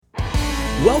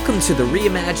Welcome to the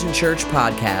Reimagine Church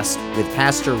podcast with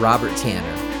Pastor Robert Tanner.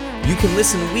 You can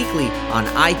listen weekly on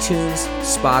iTunes,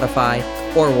 Spotify,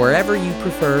 or wherever you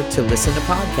prefer to listen to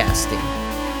podcasting.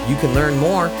 You can learn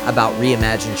more about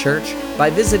Reimagine Church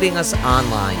by visiting us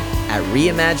online at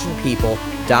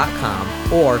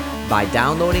reimaginepeople.com or by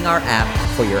downloading our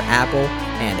app for your Apple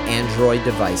and Android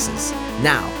devices.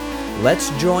 Now,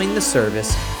 let's join the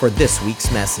service for this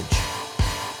week's message.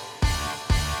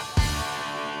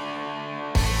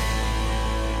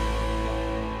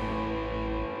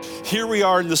 Here we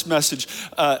are in this message.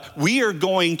 We are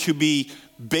going to be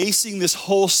basing this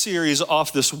whole series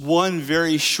off this one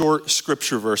very short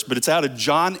scripture verse, but it's out of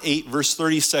John 8, verse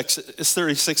 36. It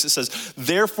says,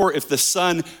 "Therefore, if the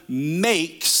Son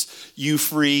makes you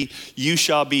free, you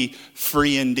shall be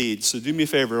free indeed." So do me a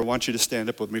favor. I want you to stand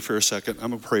up with me for a second.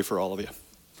 I'm going to pray for all of you.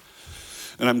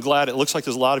 And I'm glad. It looks like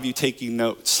there's a lot of you taking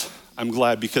notes. I'm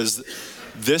glad because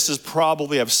this is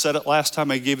probably, I've said it last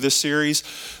time I gave this series,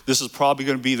 this is probably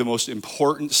going to be the most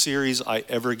important series I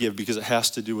ever give because it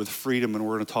has to do with freedom, and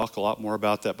we're going to talk a lot more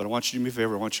about that. But I want you to do me a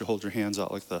favor. I want you to hold your hands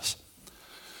out like this.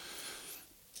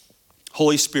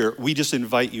 Holy Spirit, we just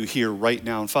invite you here right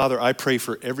now. And Father, I pray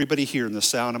for everybody here in the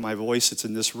sound of my voice that's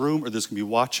in this room or that's going to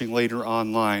be watching later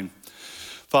online.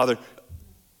 Father,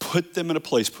 put them in a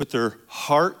place, put their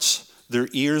hearts, their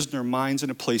ears and their minds in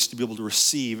a place to be able to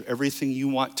receive everything you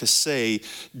want to say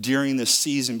during this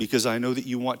season, because I know that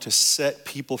you want to set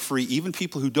people free, even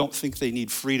people who don't think they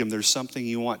need freedom. There's something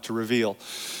you want to reveal.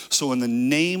 So in the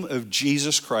name of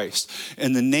Jesus Christ,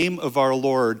 in the name of our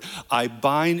Lord, I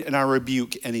bind and I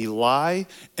rebuke any lie,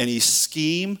 any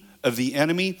scheme of the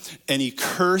enemy, any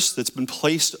curse that's been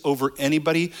placed over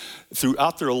anybody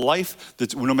throughout their life,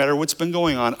 that no matter what's been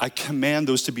going on, I command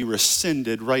those to be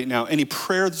rescinded right now. Any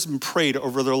prayer that's been prayed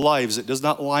over their lives that does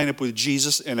not line up with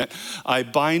Jesus in it, I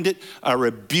bind it, I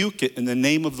rebuke it in the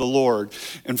name of the Lord.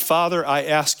 And Father, I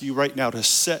ask you right now to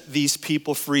set these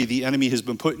people free. The enemy has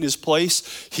been put in his place.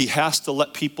 He has to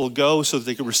let people go so that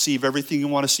they can receive everything you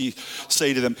want to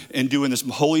say to them. And doing this,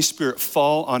 Holy Spirit,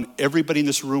 fall on everybody in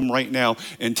this room right now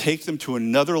and take them to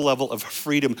another level of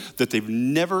freedom that they've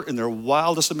never in their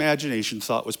wildest imagination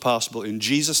thought was possible. In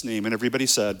Jesus' name, and everybody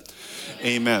said,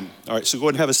 amen. All right, so go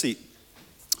ahead and have a seat.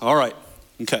 All right,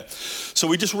 okay. So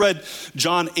we just read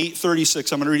John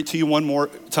 8:36. I'm going to read it to you one more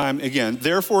time again.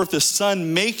 "Therefore, if the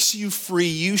Son makes you free,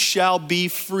 you shall be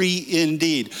free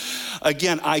indeed."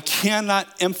 Again, I cannot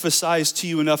emphasize to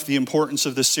you enough the importance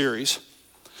of this series.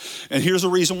 And here's the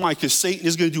reason why, because Satan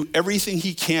is going to do everything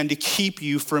he can to keep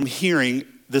you from hearing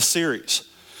this series.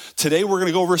 Today we're going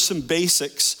to go over some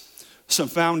basics, some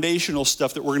foundational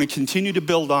stuff that we're going to continue to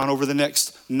build on over the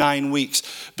next 9 weeks.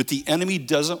 But the enemy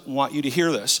doesn't want you to hear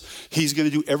this. He's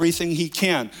going to do everything he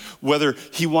can, whether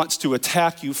he wants to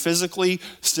attack you physically,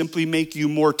 simply make you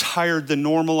more tired than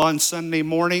normal on Sunday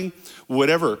morning,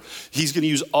 whatever. He's going to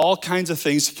use all kinds of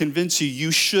things to convince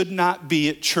you should not be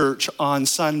at church on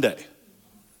Sunday.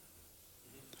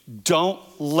 Don't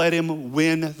let him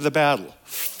win the battle.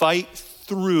 Fight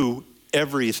through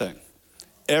everything.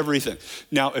 Everything.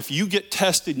 Now, if you get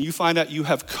tested and you find out you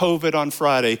have COVID on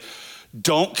Friday,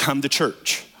 don't come to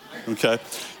church, okay?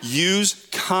 Use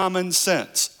common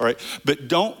sense, all right? But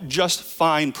don't just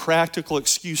find practical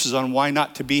excuses on why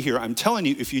not to be here. I'm telling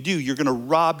you, if you do, you're gonna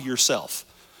rob yourself.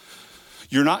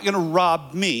 You're not gonna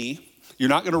rob me. You're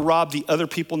not gonna rob the other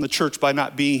people in the church by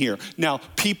not being here. Now,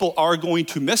 people are going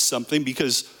to miss something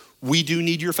because we do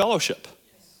need your fellowship.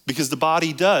 Because the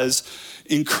body does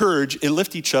encourage and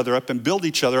lift each other up and build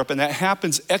each other up, and that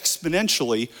happens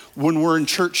exponentially when we're in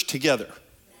church together.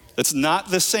 That's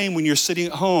not the same when you're sitting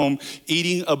at home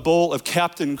eating a bowl of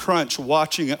Captain Crunch,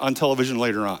 watching it on television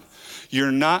later on.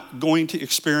 You're not going to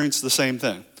experience the same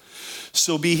thing.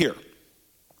 So be here.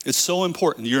 It's so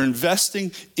important. You're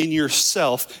investing in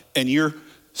yourself and your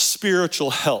spiritual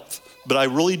health. But I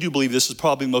really do believe this is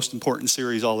probably the most important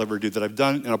series I'll ever do, that I've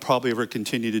done and I'll probably ever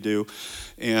continue to do.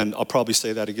 And I'll probably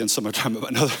say that again some other time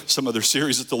about some other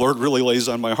series that the Lord really lays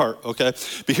on my heart, okay?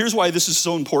 But here's why this is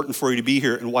so important for you to be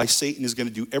here and why Satan is going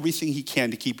to do everything he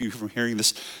can to keep you from hearing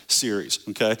this series,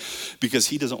 okay? Because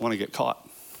he doesn't want to get caught.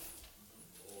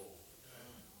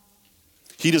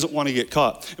 He doesn't want to get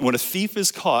caught. And when a thief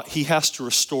is caught, he has to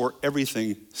restore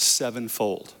everything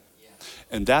sevenfold.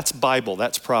 And that's Bible,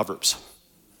 that's Proverbs.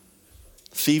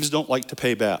 Thieves don't like to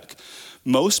pay back.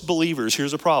 Most believers,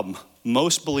 here's a problem.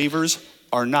 Most believers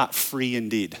are not free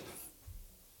indeed.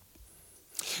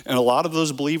 And a lot of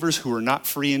those believers who are not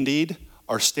free indeed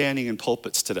are standing in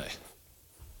pulpits today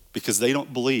because they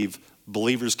don't believe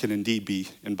believers can indeed be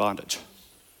in bondage.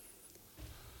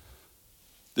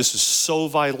 This is so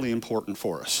vitally important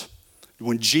for us.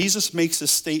 When Jesus makes a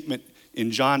statement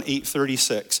in John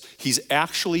 8:36, he's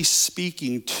actually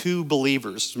speaking to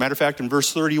believers. As a matter of fact, in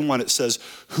verse 31, it says,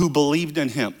 who believed in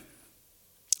him.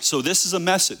 So this is a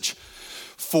message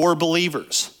for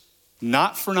believers,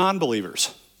 not for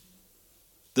non-believers.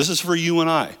 This is for you and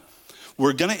I.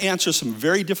 We're going to answer some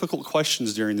very difficult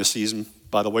questions during this season.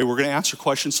 By the way, we're going to answer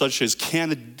questions such as,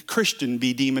 can a Christian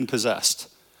be demon-possessed?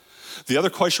 The other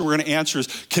question we're going to answer is,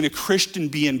 can a Christian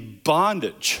be in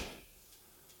bondage?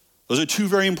 Those are two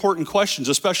very important questions,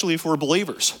 especially if we're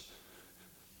believers.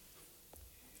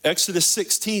 Exodus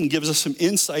 16 gives us some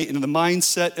insight into the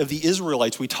mindset of the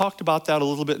Israelites. We talked about that a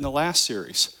little bit in the last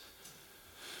series.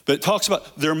 But it talks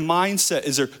about their mindset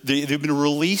is they've been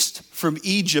released from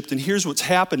Egypt, and here's what's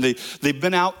happened. They've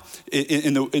been out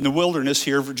in the wilderness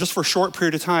here just for a short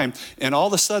period of time, and all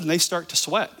of a sudden they start to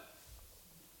sweat.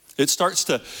 It starts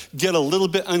to get a little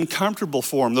bit uncomfortable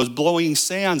for them. Those blowing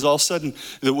sands, all of a sudden,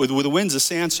 with the winds, the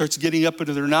sand starts getting up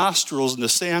into their nostrils, and the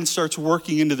sand starts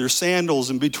working into their sandals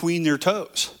and between their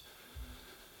toes.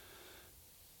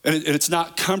 And it's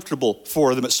not comfortable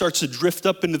for them. It starts to drift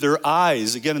up into their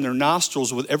eyes, again, in their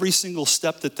nostrils with every single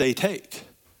step that they take.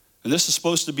 And this is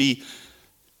supposed to be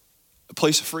a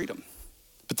place of freedom.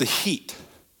 But the heat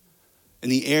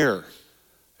and the air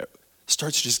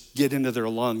starts to just get into their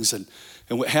lungs. And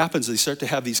what happens is they start to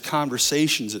have these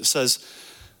conversations. It says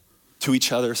to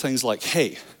each other things like,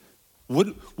 hey,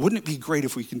 wouldn't it be great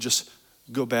if we can just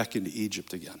go back into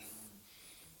Egypt again?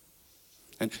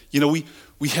 And,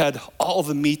 we had all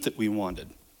the meat that we wanted.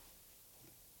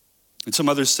 And some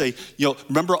others say,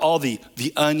 remember all the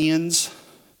onions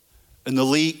and the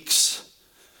leeks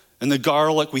and the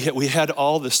garlic? We had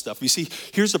all this stuff. You see,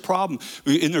 here's the problem.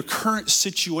 In their current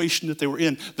situation that they were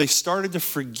in, they started to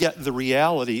forget the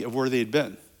reality of where they had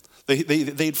been.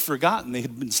 They'd forgotten they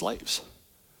had been slaves.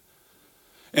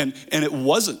 And it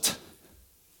wasn't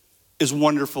as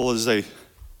wonderful as they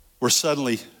were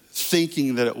suddenly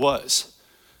thinking that it was.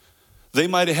 They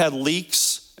might have had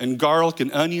leeks and garlic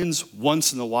and onions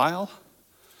once in a while,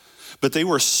 but they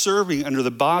were serving under the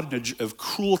bondage of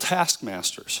cruel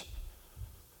taskmasters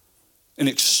and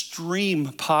extreme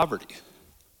poverty.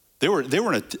 They were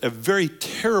in a very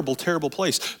terrible, terrible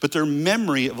place, but their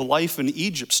memory of life in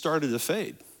Egypt started to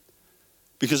fade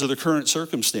because of their current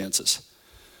circumstances.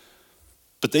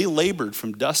 But they labored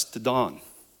from dusk to dawn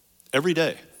every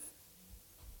day.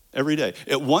 Every day.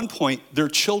 At one point, their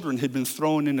children had been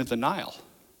thrown into the Nile.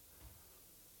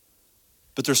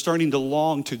 But they're starting to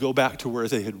long to go back to where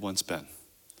they had once been.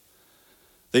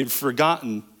 They'd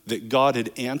forgotten that God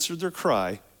had answered their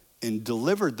cry and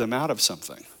delivered them out of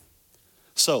something.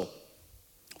 So,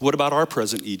 what about our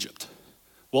present Egypt?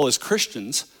 Well, as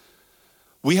Christians,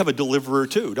 we have a deliverer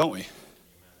too, don't we?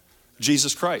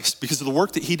 Jesus Christ. Because of the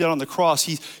work that he did on the cross,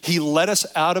 he led us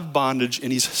out of bondage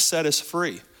and he's set us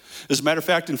free. As a matter of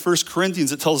fact, in 1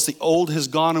 Corinthians, it tells us the old has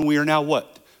gone and we are now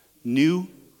what? New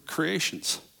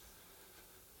creations.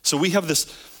 So we have this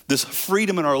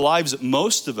freedom in our lives that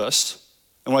most of us,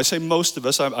 and when I say most of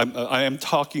us, I am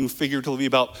talking figuratively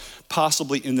about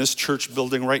possibly in this church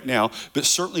building right now, but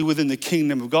certainly within the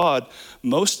kingdom of God,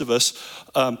 most of us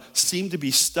seem to be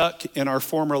stuck in our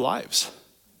former lives.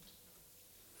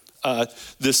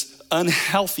 This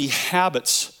unhealthy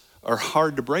habits are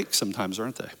hard to break sometimes,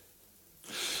 aren't they?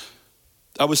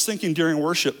 I was thinking during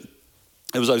worship,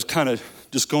 I was kind of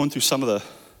just going through some of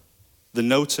the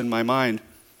notes in my mind,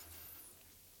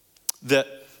 that,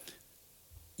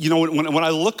 when I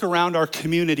look around our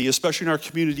community, especially in our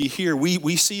community here,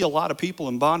 we see a lot of people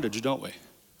in bondage, don't we?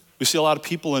 We see a lot of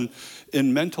people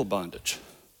in mental bondage.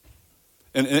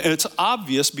 And it's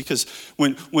obvious because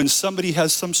when somebody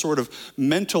has some sort of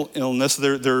mental illness,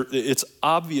 it's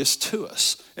obvious to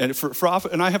us. And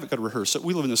and I haven't got to rehearse it.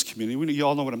 We live in this community. You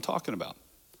all know what I'm talking about.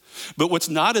 But what's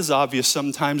not as obvious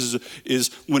sometimes is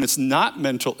when it's not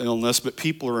mental illness, but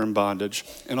people are in bondage.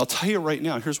 And I'll tell you right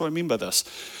now, here's what I mean by this.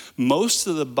 Most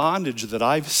of the bondage that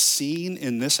I've seen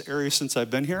in this area since I've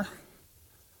been here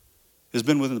has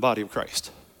been within the body of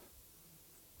Christ.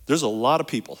 There's a lot of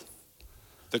people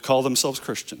that call themselves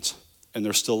Christians, and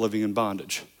they're still living in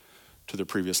bondage to their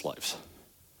previous lives.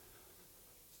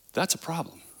 That's a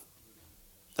problem.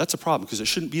 That's a problem because it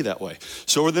shouldn't be that way.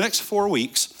 So over the next 4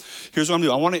 weeks, here's what I'm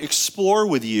doing. I want to explore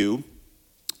with you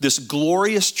this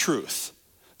glorious truth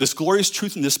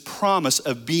and this promise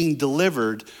of being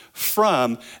delivered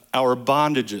from our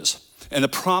bondages and the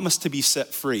promise to be set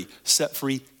free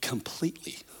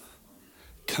completely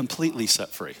set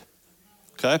free.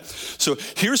 Okay? So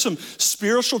here's some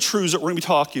spiritual truths that we're going to be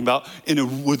talking about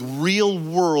with real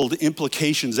world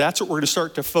implications. That's what we're going to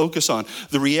start to focus on.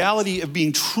 The reality of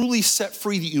being truly set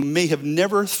free that you may have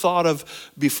never thought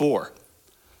of before.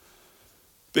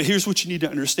 But here's what you need to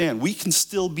understand. We can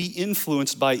still be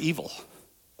influenced by evil.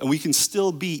 And we can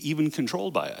still be even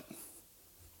controlled by it.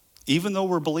 Even though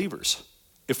we're believers,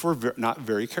 if we're not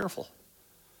very careful.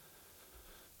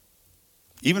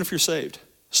 Even if you're saved.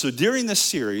 So during this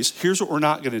series, here's what we're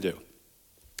not going to do.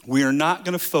 We are not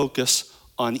going to focus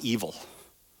on evil.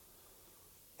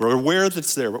 We're aware that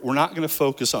it's there, but we're not going to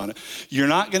focus on it. You're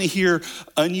not going to hear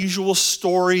unusual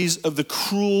stories of the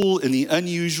cruel and the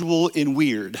unusual and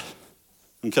weird.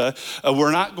 Okay?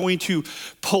 We're not going to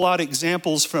pull out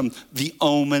examples from The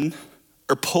Omen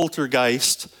or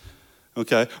Poltergeist,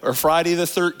 okay, or Friday the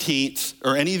 13th,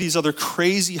 or any of these other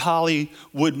crazy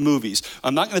Hollywood movies.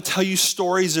 I'm not going to tell you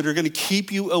stories that are going to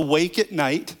keep you awake at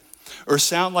night or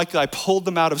sound like I pulled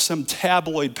them out of some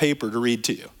tabloid paper to read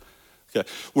to you. Okay?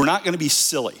 We're not going to be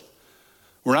silly.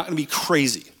 We're not going to be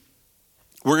crazy.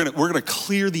 We're going to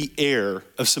clear the air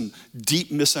of some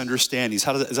deep misunderstandings.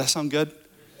 Does that sound good?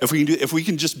 If we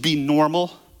can just be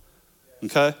normal,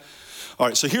 okay? All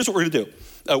right, so here's what we're going to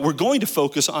do. We're going to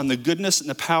focus on the goodness and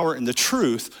the power and the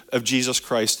truth of Jesus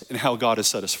Christ and how God has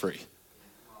set us free.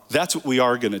 That's what we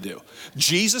are going to do.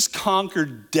 Jesus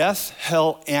conquered death,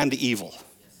 hell, and evil.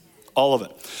 All of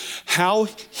it. How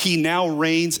he now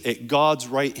reigns at God's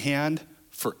right hand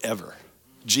forever.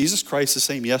 Jesus Christ the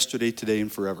same yesterday, today,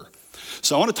 and forever.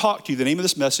 So I want to talk to you. The name of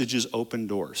this message is Open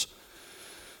Doors.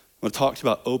 I want to talk to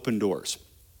you about open doors.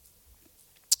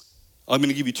 I'm going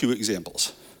to give you two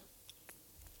examples.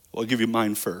 Well, I'll give you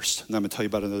mine first, and I'm going to tell you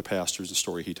about another pastor's and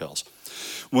story he tells.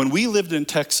 When we lived in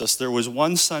Texas, there was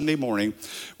one Sunday morning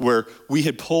where we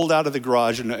had pulled out of the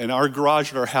garage, and in our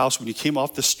garage at our house, when you came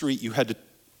off the street, you had to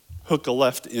hook a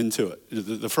left into it.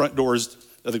 The front doors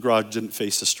of the garage didn't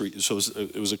face the street, so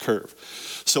it was a curve.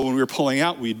 So when we were pulling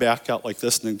out, we'd back out like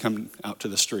this and then come out to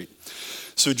the street.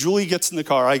 So Julie gets in the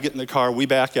car, I get in the car, we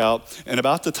back out, and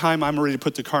about the time I'm ready to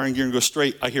put the car in gear and go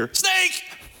straight, I hear, "Snake!"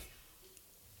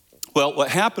 Well, what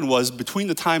happened was between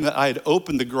the time that I had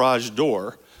opened the garage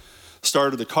door,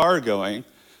 started the car going,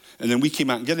 and then we came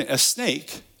out and get it, a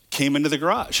snake came into the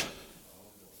garage.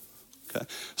 Okay?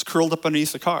 It's curled up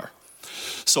underneath the car.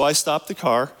 So I stopped the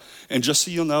car, and just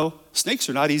so you'll know, snakes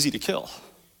are not easy to kill.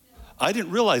 I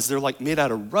didn't realize they're like made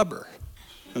out of rubber.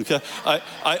 Okay,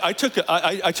 I took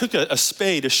a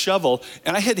spade, a shovel,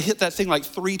 and I had to hit that thing like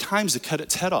 3 times to cut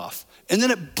its head off. And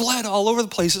then it bled all over the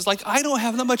place. It's like, I don't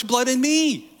have that much blood in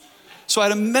me. So I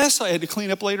had a mess I had to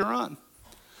clean up later on.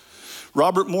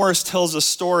 Robert Morris tells a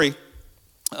story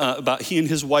about he and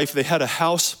his wife. They had a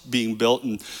house being built,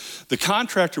 and the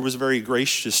contractor was very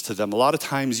gracious to them. A lot of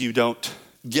times you don't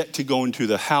get to go into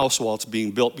the house while it's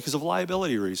being built because of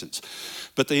liability reasons.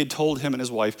 But they had told him and his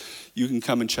wife, you can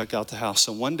come and check out the house.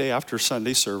 So one day after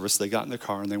Sunday service, they got in the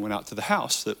car and they went out to the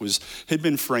house that had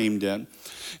been framed in.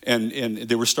 And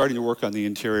they were starting to work on the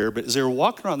interior. But as they were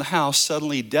walking around the house,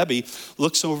 suddenly Debbie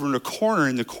looks over in the corner.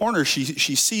 In the corner,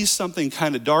 she sees something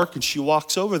kind of dark, and she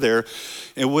walks over there.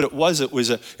 And what it was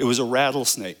a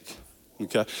rattlesnake.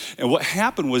 Okay? And what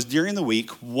happened was during the week,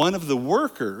 one of the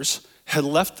workers had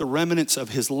left the remnants of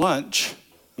his lunch,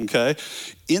 okay,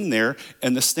 in there,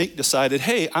 and the snake decided,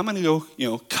 hey, I'm going to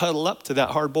go, cuddle up to that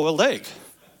hard-boiled egg.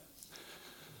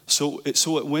 So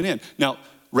it went in. Now,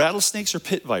 rattlesnakes are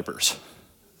pit vipers.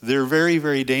 They're very,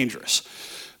 very dangerous.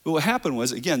 But what happened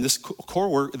was, again, this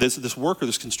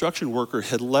construction worker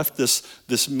had left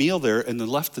this meal there and then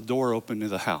left the door open to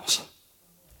the house.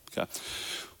 Okay.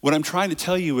 What I'm trying to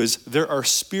tell you is there are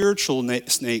spiritual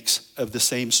snakes of the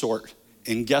same sort.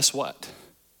 And guess what?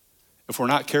 If we're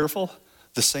not careful,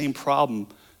 the same problem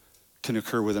can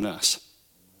occur within us.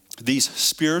 These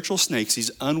spiritual snakes, these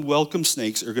unwelcome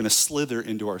snakes, are going to slither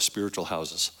into our spiritual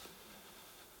houses.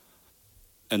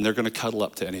 And they're going to cuddle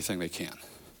up to anything they can.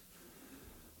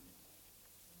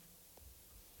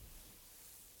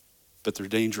 But they're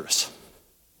dangerous.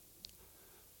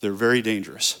 They're very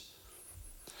dangerous.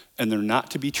 And they're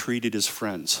not to be treated as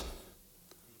friends.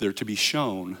 They're to be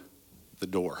shown the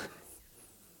door.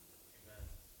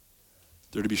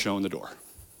 They're to be shown the door.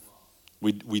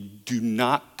 We do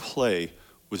not play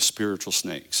with spiritual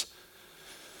snakes.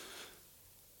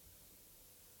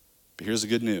 But here's the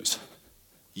good news.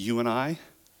 You and I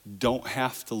don't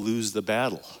have to lose the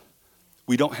battle.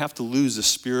 We don't have to lose the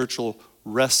spiritual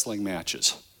wrestling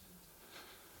matches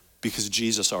because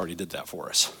Jesus already did that for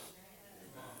us.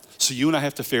 So you and I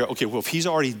have to figure out, okay, well, if he's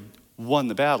already won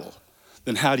the battle,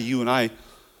 then how do you and I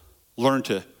learn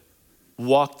to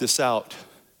walk this out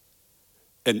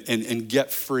and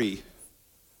get free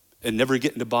and never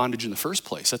get into bondage in the first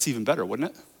place. That's even better, wouldn't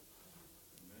it?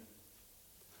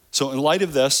 So in light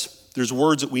of this, there's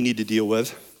words that we need to deal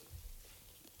with.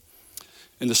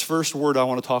 And this first word I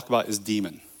want to talk about is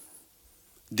demon.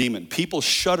 Demon. People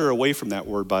shudder away from that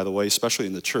word, by the way, especially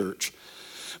in the church.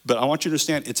 But I want you to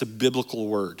understand it's a biblical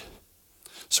word.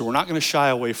 So we're not going to shy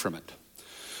away from it.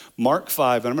 Mark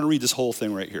 5, and I'm going to read this whole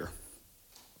thing right here.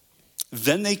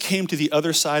 Then they came to the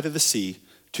other side of the sea,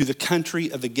 to the country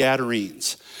of the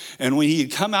Gadarenes. And when he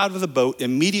had come out of the boat,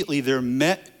 immediately there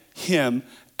met him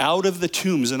out of the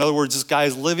tombs. In other words, this guy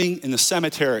is living in the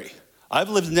cemetery. I've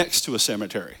lived next to a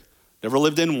cemetery. Never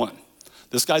lived in one.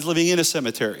 This guy's living in a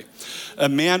cemetery. A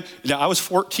man, now I was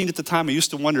 14 at the time. I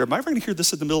used to wonder, am I ever going to hear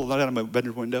this in the middle of the night out of my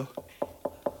bedroom window?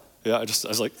 Yeah, I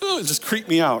was like, oh, it just creeped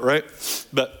me out, right?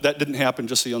 But that didn't happen,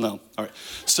 just so you'll know. All right.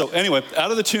 So anyway,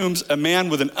 out of the tombs, a man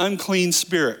with an unclean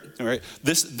spirit. All right.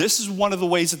 This is one of the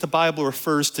ways that the Bible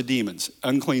refers to demons,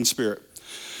 unclean spirit,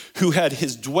 who had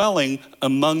his dwelling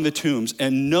among the tombs,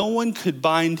 and no one could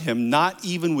bind him, not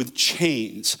even with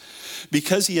chains,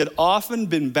 because he had often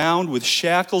been bound with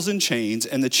shackles and chains,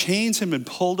 and the chains had been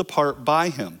pulled apart by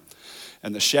him,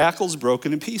 and the shackles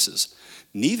broken in pieces.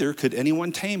 Neither could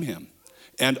anyone tame him.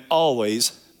 And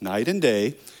always, night and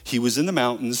day, he was in the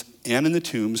mountains and in the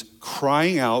tombs,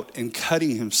 crying out and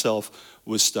cutting himself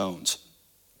with stones.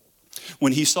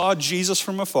 When he saw Jesus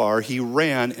from afar, he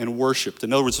ran and worshiped.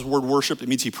 In other words, the word worship, it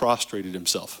means he prostrated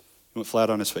himself. He went flat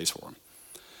on his face for him.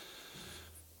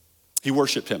 He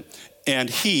worshiped him. And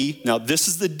he, now this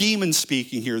is the demon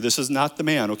speaking here, this is not the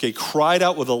man, okay, cried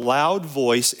out with a loud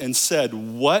voice and said,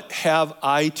 "What have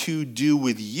I to do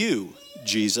with you,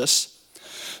 Jesus,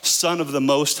 Son of the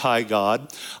Most High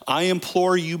God? I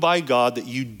implore you by God that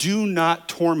you do not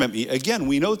torment me." Again,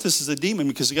 we know that this is a demon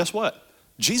because guess what?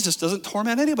 Jesus doesn't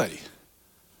torment anybody.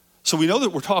 So we know that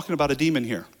we're talking about a demon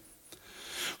here.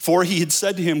 For he had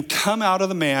said to him, "Come out of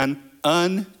the man,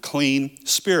 unclean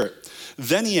spirit."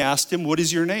 Then he asked him, "What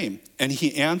is your name?" And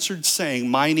he answered, saying,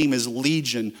 "My name is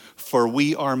Legion, for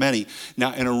we are many."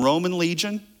 Now in a Roman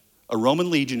legion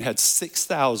had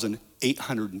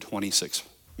 6,826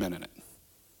 men in it.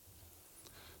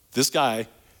 This guy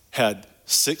had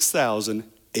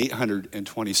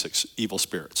 6,826 evil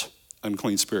spirits,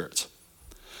 unclean spirits.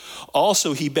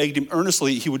 Also, he begged him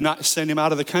earnestly he would not send him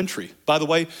out of the country. By the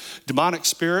way, demonic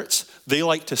spirits, they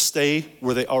like to stay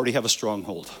where they already have a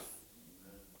stronghold.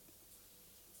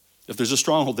 If there's a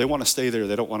stronghold, they want to stay there.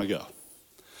 They don't want to go.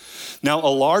 Now, a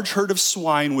large herd of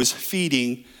swine was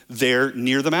feeding there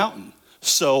near the mountain.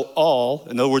 So all,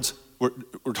 in other words, we're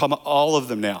talking about all of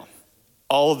them now.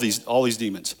 All these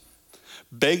demons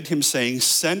begged him, saying,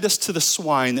 "Send us to the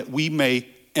swine that we may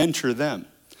enter them."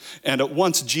 And at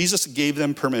once Jesus gave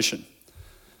them permission.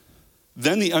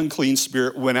 Then the unclean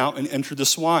spirit went out and entered the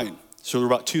swine. So there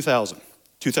were about 2,000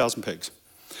 pigs.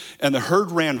 And the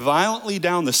herd ran violently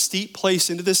down the steep place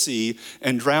into the sea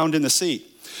and drowned in the sea.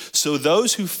 So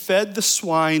those who fed the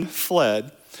swine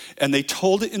fled, and they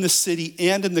told it in the city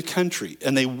and in the country.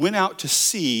 And they went out to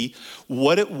see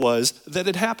what it was that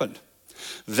had happened.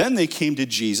 Then they came to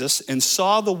Jesus and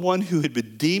saw the one who had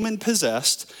been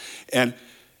demon-possessed and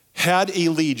had a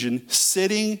legion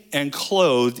sitting and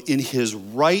clothed in his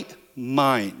right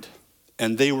mind.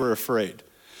 And they were afraid.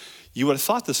 You would have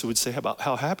thought this would say about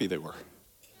how happy they were.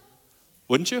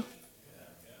 Wouldn't you?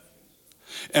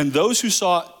 And those who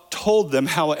saw it told them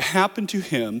how it happened to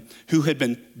him who had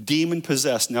been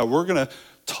demon-possessed. Now we're going to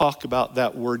talk about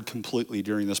that word completely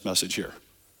during this message here.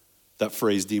 That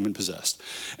phrase, demon-possessed.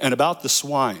 And about the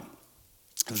swine.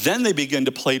 Then they began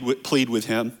to plead with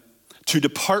him to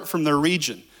depart from their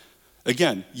region.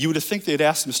 Again, you would have think they'd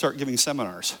asked him to start giving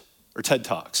seminars or TED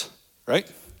Talks, right?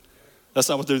 That's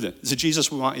not what they're doing. They said,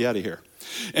 "Jesus, we want you out of here."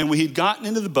 And when he'd gotten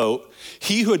into the boat,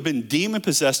 he who had been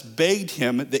demon-possessed begged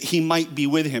him that he might be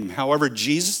with him. However,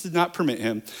 Jesus did not permit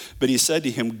him, but he said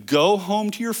to him, "Go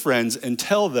home to your friends and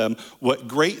tell them what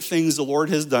great things the Lord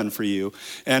has done for you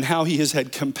and how he has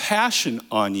had compassion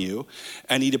on you."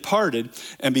 And he departed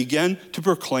and began to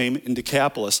proclaim in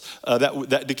Decapolis.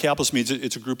 That Decapolis means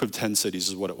it's a group of 10 cities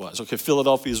is what it was. Okay,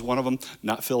 Philadelphia is one of them,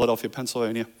 not Philadelphia,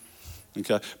 Pennsylvania.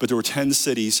 Okay, but there were 10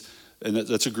 cities. And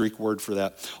that's a Greek word for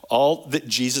that. All that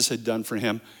Jesus had done for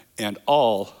him, and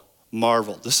all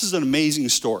marveled. This is an amazing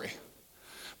story.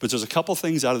 But there's a couple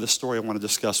things out of this story I want to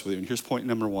discuss with you. And here's point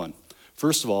number one.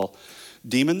 First of all,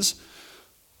 demons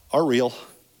are real.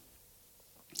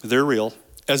 They're real.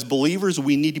 As believers,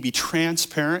 we need to be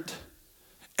transparent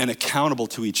and accountable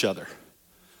to each other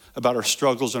about our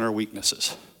struggles and our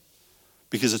weaknesses.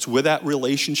 Because it's with that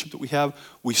relationship that we have,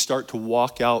 we start to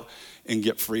walk out and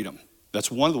get freedom. That's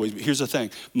one of the ways. But here's the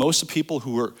thing. Most of the people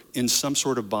who are in some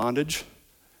sort of bondage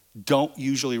don't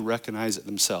usually recognize it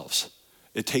themselves.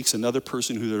 It takes another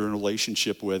person who they're in a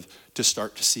relationship with to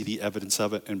start to see the evidence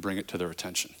of it and bring it to their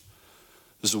attention.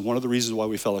 This is one of the reasons why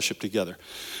we fellowship together.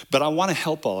 But I want to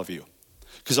help all of you,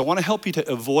 because I want to help you to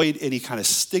avoid any kind of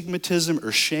stigmatism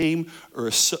or shame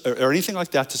or anything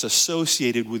like that that's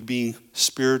associated with being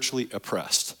spiritually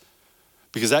oppressed.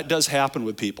 Because that does happen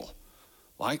with people.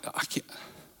 Well,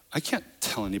 I can't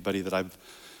tell anybody that I've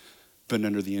been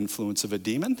under the influence of a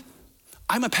demon.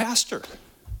 I'm a pastor.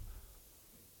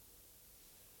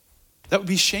 That would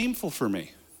be shameful for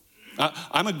me.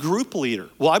 I'm a group leader.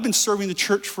 Well, I've been serving the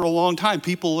church for a long time.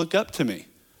 People look up to me.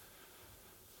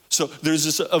 So there's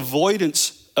this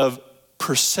avoidance of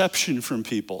perception from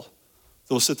people.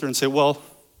 They'll sit there and say, well,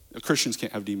 Christians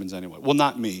can't have demons anyway. Well,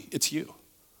 not me. It's you.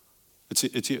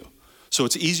 It's you. So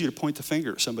it's easier to point the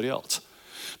finger at somebody else.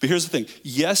 But here's the thing.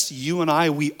 Yes, you and I,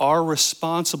 we are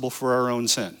responsible for our own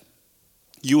sin.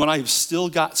 You and I have still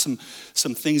got some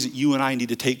things that you and I need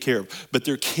to take care of. But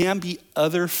there can be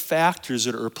other factors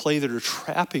that are at play that are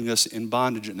trapping us in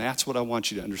bondage, and that's what I want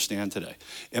you to understand today.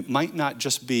 It might not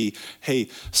just be, hey,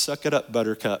 suck it up,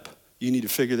 buttercup. You need to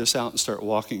figure this out and start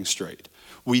walking straight.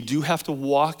 We do have to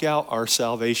walk out our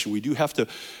salvation. We do have to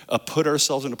put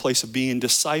ourselves in a place of being in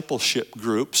discipleship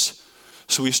groups.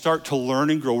 So we start to learn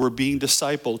and grow. We're being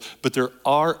discipled, but there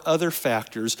are other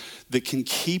factors that can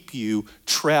keep you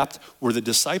trapped where the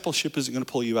discipleship isn't going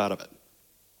to pull you out of it.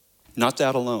 Not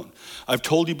that alone. I've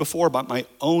told you before about my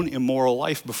own immoral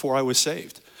life before I was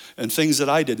saved and things that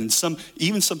I did. And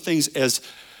even some things as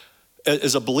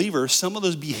a believer, some of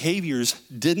those behaviors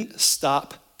didn't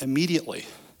stop immediately.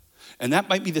 And that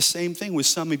might be the same thing with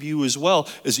some of you as well,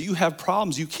 as you have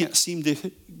problems you can't seem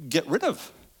to get rid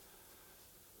of.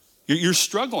 You're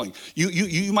struggling.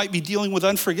 You might be dealing with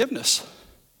unforgiveness.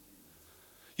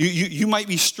 You might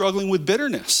be struggling with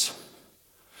bitterness.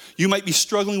 You might be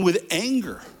struggling with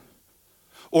anger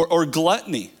or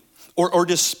gluttony or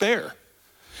despair.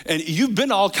 And you've been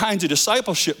to all kinds of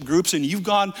discipleship groups, and you've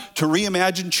gone to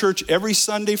Reimagine Church every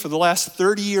Sunday for the last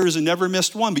 30 years and never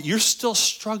missed one, but you're still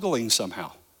struggling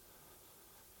somehow.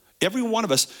 Every one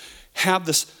of us have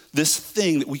this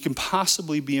thing that we can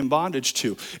possibly be in bondage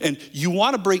to. And you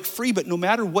want to break free, but no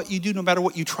matter what you do, no matter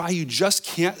what you try, you just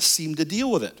can't seem to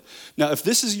deal with it. Now, if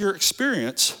this is your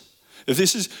experience, if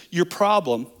this is your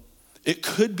problem, it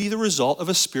could be the result of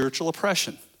a spiritual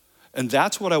oppression. And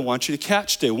that's what I want you to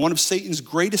catch today. One of Satan's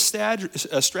greatest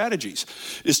strategies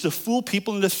is to fool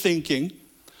people into thinking,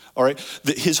 all right,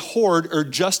 that his horde are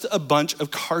just a bunch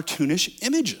of cartoonish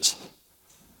images.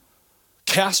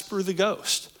 Casper the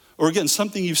Ghost. Or again,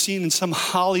 something you've seen in some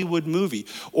Hollywood movie.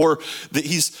 Or that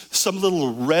he's some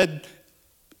little red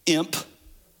imp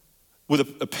with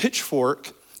a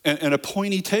pitchfork and a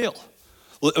pointy tail.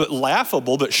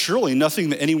 Laughable, but surely nothing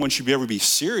that anyone should ever be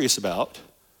serious about.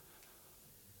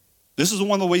 This is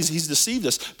one of the ways he's deceived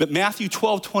us. But Matthew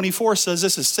 12:24 says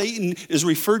this, as Satan is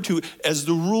referred to as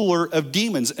the ruler of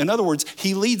demons. In other words,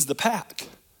 he leads the pack.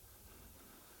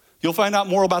 You'll find out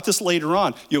more about this later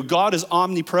on. God is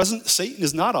omnipresent. Satan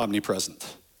is not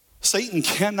omnipresent. Satan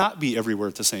cannot be everywhere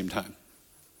at the same time.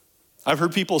 I've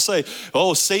heard people say,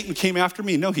 oh, Satan came after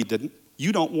me. No, he didn't.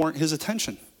 You don't warrant his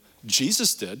attention.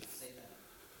 Jesus did.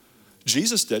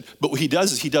 Jesus did. But what he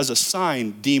does is he does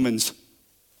assign demons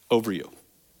over you.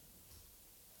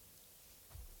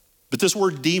 But this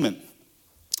word demon,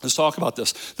 let's talk about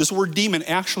this. This word demon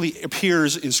actually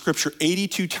appears in Scripture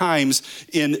 82 times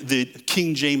in the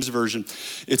King James Version.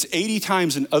 It's 80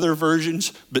 times in other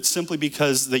versions, but simply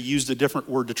because they used a different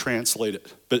word to translate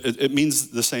it. But it means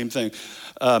the same thing.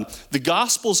 The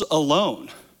Gospels alone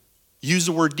use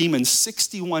the word demon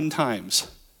 61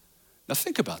 times. Now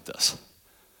think about this.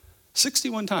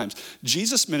 61 times.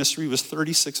 Jesus' ministry was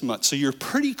 36 months, so you're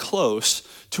pretty close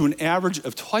to an average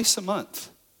of twice a month,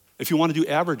 if you want to do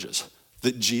averages,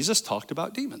 that Jesus talked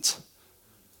about demons.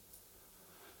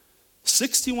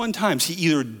 61 times he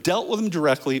either dealt with them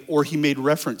directly or he made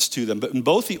reference to them. But in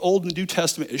both the Old and New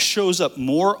Testament, it shows up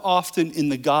more often in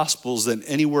the Gospels than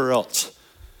anywhere else.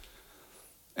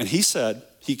 And he said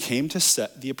he came to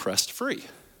set the oppressed free.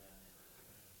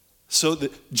 So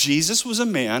that Jesus was a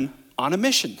man on a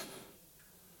mission.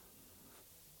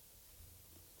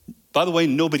 By the way,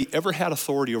 nobody ever had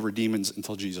authority over demons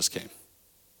until Jesus came.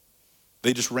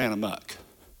 They just ran amok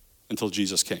until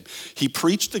Jesus came. He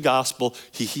preached the gospel,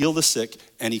 he healed the sick,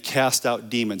 and he cast out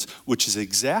demons, which is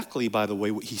exactly, by the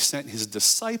way, what he sent his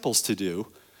disciples to do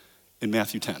in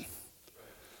Matthew 10.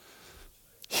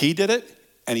 He did it,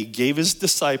 and he gave his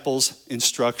disciples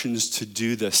instructions to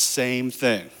do the same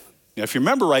thing. Now, if you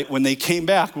remember right, when they came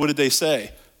back, what did they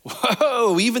say?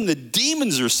 Whoa, even the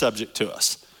demons are subject to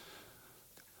us.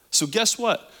 So guess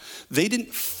what? They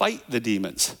didn't fight the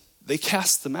demons. They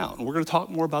cast them out. And we're going to talk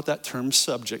more about that term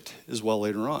subject as well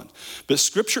later on. But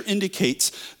Scripture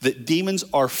indicates that demons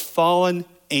are fallen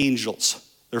angels.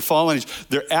 They're fallen angels.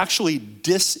 They're actually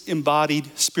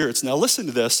disembodied spirits. Now listen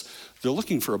to this. They're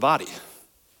looking for a body.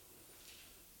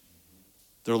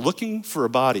 They're looking for a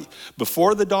body.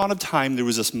 Before the dawn of time, there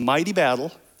was this mighty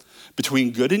battle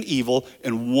between good and evil,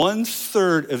 and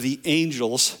 1/3 of the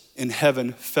angels in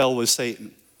heaven fell with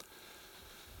Satan.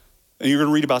 And you're going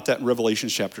to read about that in Revelation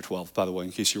chapter 12, by the way,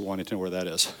 in case you're wanting to know where that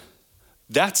is.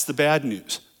 That's the bad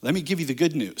news. Let me give you the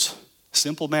good news.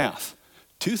 Simple math.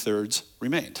 2/3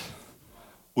 remained.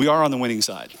 We are on the winning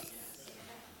side.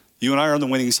 You and I are on the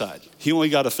winning side. He only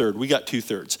got 1/3. We got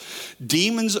 2/3.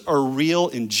 Demons are real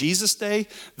in Jesus' day.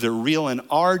 They're real in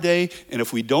our day. And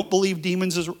if we don't believe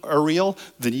demons are real,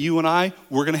 then you and I,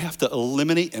 we're going to have to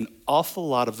eliminate an awful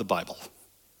lot of the Bible.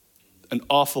 An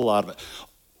awful lot of it.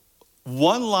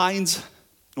 One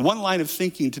line of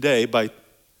thinking today by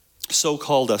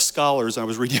so-called scholars, and I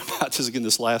was reading about this again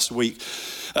this last week,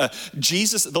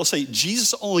 they'll say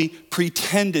Jesus only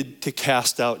pretended to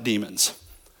cast out demons.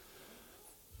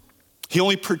 He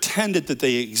only pretended that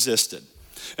they existed.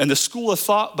 And the school of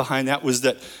thought behind that was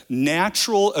that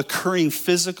natural occurring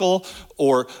physical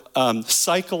or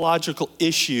psychological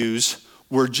issues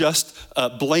were just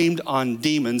blamed on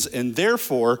demons, and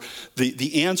therefore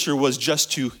the answer was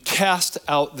just to cast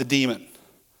out the demon.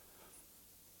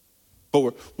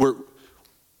 But we're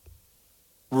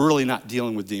really not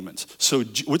dealing with demons. So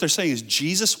what they're saying is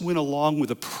Jesus went along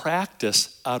with a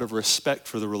practice out of respect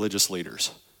for the religious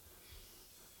leaders.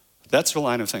 That's their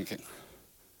line of thinking.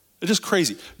 It's just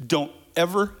crazy. Don't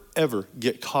ever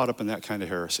get caught up in that kind of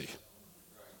heresy.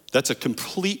 That's a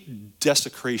complete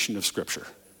desecration of Scripture.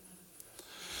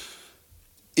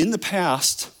 In the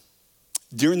past,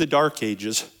 during the Dark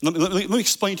Ages, let me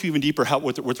explain to you even deeper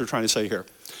what they're trying to say here.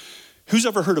 Who's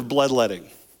ever heard of bloodletting?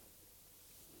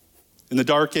 In the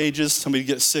Dark Ages, somebody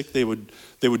gets sick, they would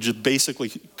just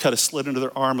basically cut a slit into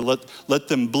their arm and let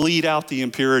them bleed out the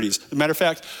impurities. As a matter of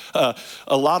fact, a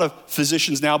lot of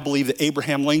physicians now believe that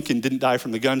Abraham Lincoln didn't die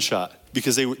from the gunshot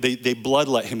because they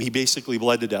bloodlet him. He basically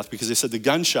bled to death because they said the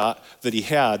gunshot that he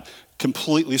had,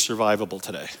 completely survivable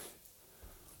today.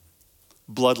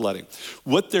 Bloodletting.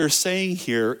 What they're saying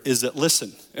here is that,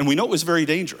 listen, and we know it was very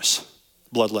dangerous,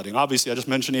 bloodletting. Obviously, I just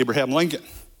mentioned Abraham Lincoln.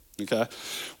 Okay,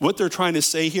 what they're trying to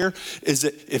say here is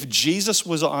that if Jesus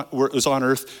was on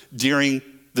earth during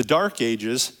the Dark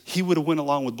Ages, he would have went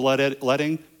along with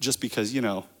bloodletting just because,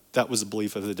 that was the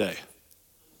belief of the day.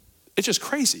 It's just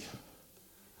crazy.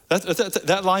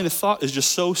 That line of thought is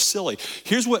just so silly.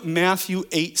 Here's what Matthew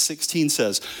 8:16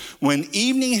 says. When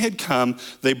evening had come,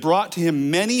 they brought to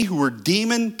him many who were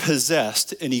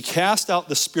demon-possessed, and he cast out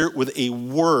the spirit with a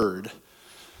word.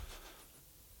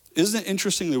 Isn't it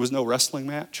interesting there was no wrestling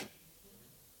match?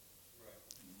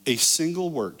 A single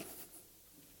word.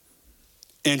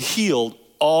 And healed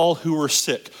all who were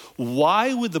sick.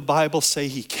 Why would the Bible say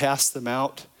he cast them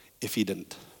out if he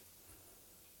didn't?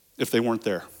 If they weren't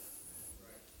there?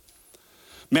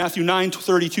 Matthew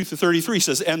 9:32-33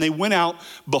 says, and they went out,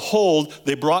 behold,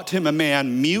 they brought to him a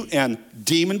man mute and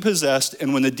demon-possessed,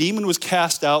 and when the demon was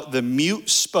cast out, the mute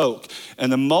spoke, and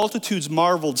the multitudes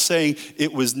marveled, saying,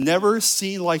 it was never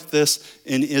seen like this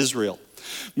in Israel.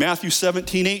 Matthew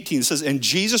 17:18 says, and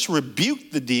Jesus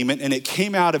rebuked the demon, and it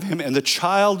came out of him, and the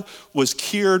child was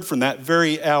cured from that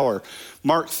very hour.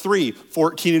 Mark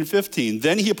 3:14-15.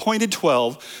 Then he appointed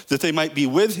 12 that they might be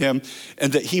with him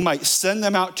and that he might send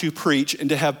them out to preach and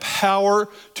to have power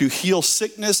to heal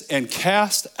sickness and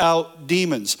cast out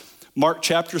demons. Mark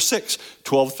chapter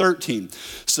 6:12-13.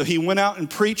 So he went out and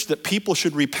preached that people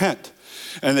should repent,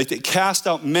 and that they cast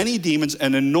out many demons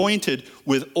and anointed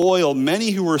with oil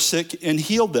many who were sick and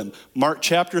healed them. Mark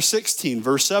chapter 16,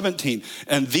 verse 17.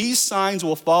 And these signs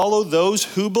will follow those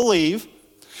who believe.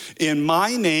 In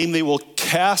my name they will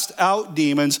cast out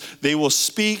demons. They will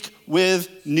speak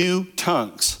with new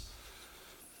tongues.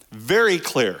 Very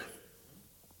clear.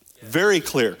 Very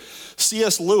clear.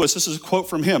 C.S. Lewis, this is a quote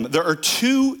from him. There are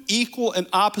two equal and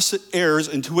opposite errors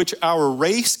into which our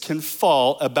race can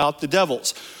fall about the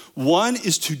devils. One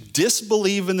is to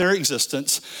disbelieve in their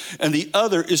existence, and the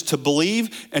other is to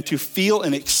believe and to feel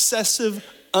an excessive,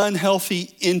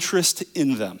 unhealthy interest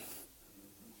in them.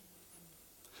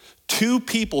 Two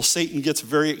people Satan gets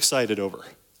very excited over: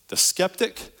 the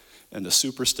skeptic and the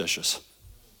superstitious.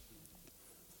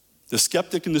 The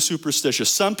skeptic and the superstitious.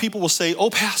 Some people will say, oh,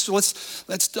 Pastor,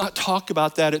 let's not talk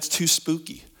about that. It's too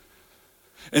spooky.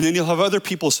 And then you'll have other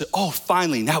people say, oh,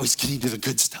 finally, now he's getting to the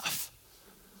good stuff.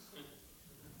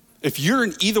 If you're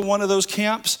in either one of those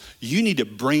camps, you need to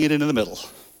bring it into the middle.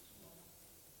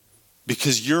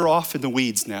 Because you're off in the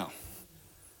weeds now.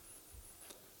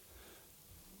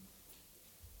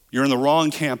 You're in the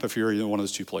wrong camp if you're in one of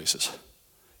those two places.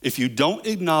 If you don't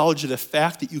acknowledge the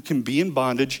fact that you can be in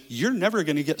bondage, you're never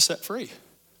going to get set free.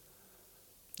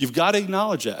 You've got to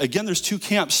acknowledge that. Again, there's two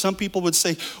camps. Some people would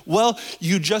say, well,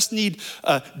 you just need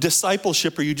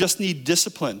discipleship or you just need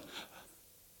discipline.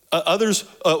 Others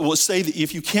will say that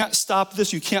if you can't stop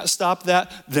this, you can't stop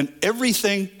that, then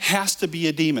everything has to be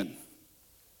a demon.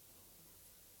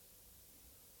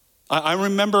 I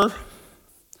remember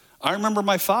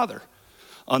my father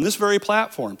on this very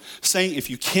platform saying, if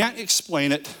you can't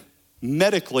explain it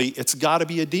medically, it's got to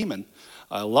be a demon.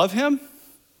 I love him.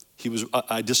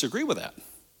 I disagree with that.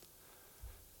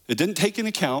 It didn't take into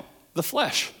account the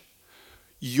flesh.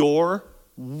 Your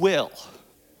will.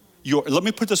 Let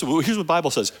me put this, here's what the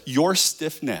Bible says. Your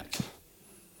stiff neck.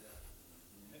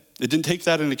 It didn't take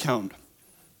that into account.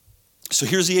 So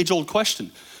here's the age-old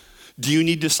question. Do you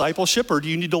need discipleship or do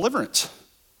you need deliverance?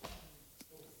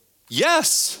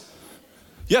 Yes.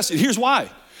 Yes, and here's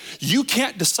why. You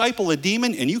can't disciple a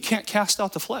demon and you can't cast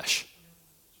out the flesh.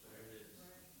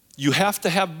 You have to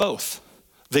have both.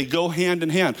 They go hand in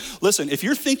hand. Listen, if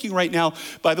you're thinking right now,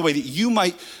 by the way, that you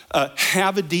might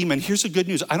have a demon, here's the good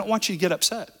news. I don't want you to get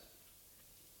upset.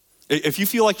 If you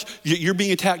feel like you're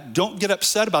being attacked, don't get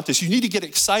upset about this. You need to get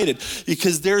excited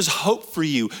because there's hope for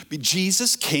you.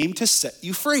 Jesus came to set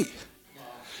you free.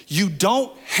 You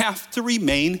don't have to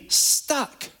remain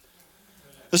stuck.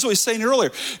 That's what I was saying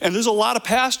earlier. And there's a lot of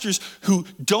pastors who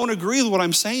don't agree with what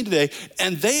I'm saying today,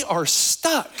 and they are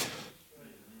stuck.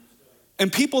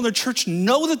 And people in their church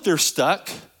know that they're stuck,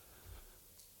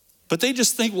 but they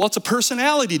just think, well, it's a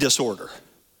personality disorder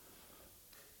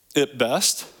at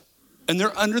best, and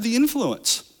they're under the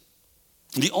influence.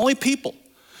 The only people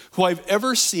who I've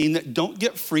ever seen that don't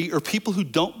get free are people who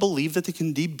don't believe that they can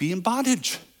indeed be in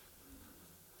bondage.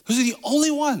 Those are the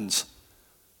only ones.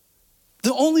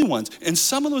 The only ones. And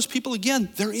some of those people, again,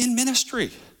 they're in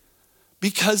ministry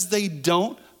because they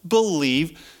don't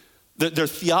believe that their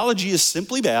theology is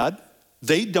simply bad.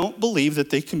 They don't believe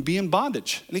that they can be in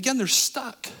bondage. And again, they're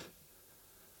stuck.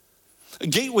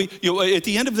 Gateway, at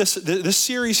the end of this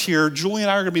series here, Julie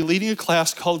and I are going to be leading a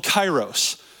class called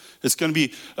Kairos. It's going to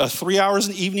be 3 hours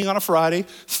in the evening on a Friday,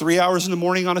 3 hours in the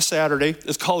morning on a Saturday.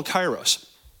 It's called Kairos.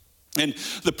 And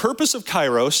the purpose of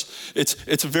Kairos,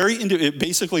 it's very,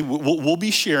 basically we'll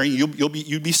be sharing,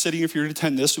 you'd be sitting if you're to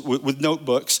attend this with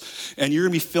notebooks, and you're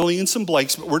gonna be filling in some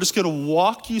blanks, but we're just gonna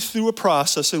walk you through a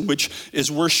process in which,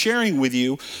 as we're sharing with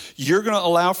you, you're gonna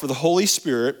allow for the Holy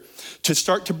Spirit to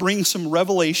start to bring some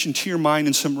revelation to your mind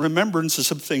and some remembrance of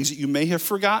some things that you may have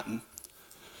forgotten.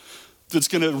 That's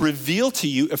gonna reveal to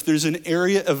you if there's an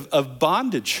area of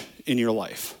bondage in your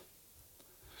life.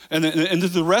 And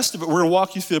the rest of it, we're going to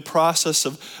walk you through the process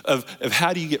of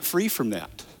how do you get free from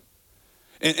that.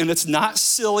 And it's not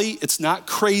silly. It's not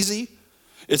crazy.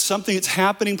 It's something that's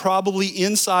happening probably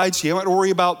inside, so you don't have to worry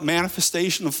about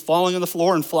manifestation of falling on the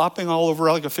floor and flopping all over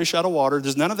like a fish out of water.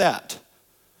 There's none of that.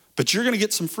 But you're going to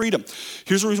get some freedom.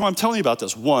 Here's the reason why I'm telling you about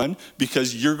this. One,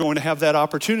 because you're going to have that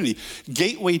opportunity.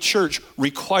 Gateway Church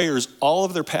requires all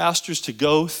of their pastors to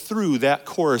go through that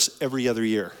course every other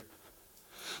year.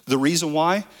 The reason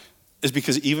why is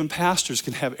because even pastors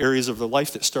can have areas of their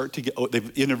life that start to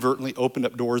they've inadvertently opened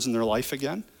up doors in their life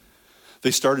again. They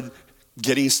started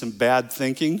getting some bad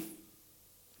thinking.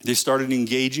 They started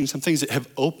engaging some things that have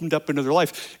opened up into their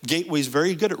life. Gateway's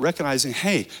very good at recognizing,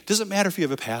 hey, it doesn't matter if you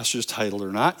have a pastor's title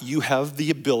or not, you have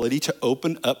the ability to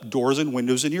open up doors and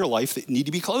windows in your life that need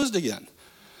to be closed again.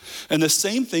 And the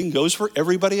same thing goes for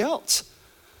everybody else.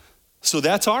 So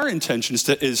that's our intention is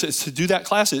to do that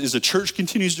class. As the church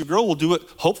continues to grow, we'll do it,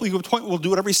 hopefully to a point we'll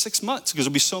do it every 6 months because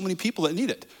there'll be so many people that need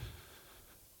it.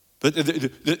 But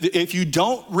if you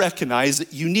don't recognize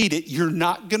that you need it, you're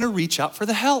not going to reach out for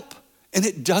the help. And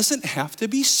it doesn't have to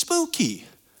be spooky.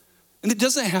 And it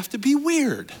doesn't have to be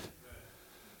weird.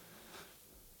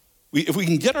 If we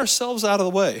can get ourselves out of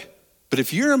the way. But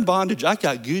if you're in bondage, I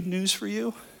got good news for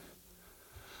you.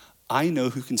 I know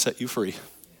who can set you free.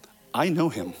 I know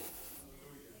him.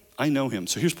 I know him.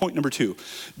 So here's point number 2.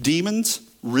 Demons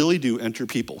really do enter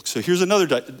people. So here's another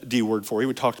D word for you.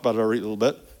 We talked about it already a little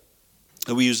bit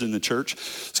that we use in the church.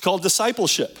 It's called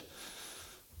discipleship.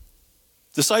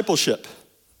 Discipleship.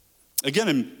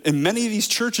 Again, in many of these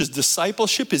churches,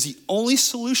 discipleship is the only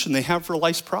solution they have for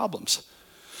life's problems.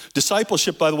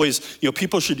 Discipleship, by the way, is,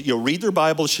 people should read their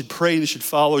Bible, should pray, they should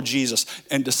follow Jesus.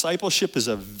 And discipleship is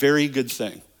a very good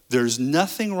thing. There's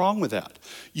nothing wrong with that.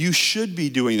 You should be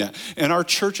doing that. And our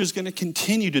church is going to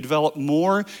continue to develop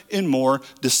more and more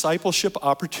discipleship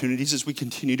opportunities as we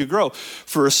continue to grow.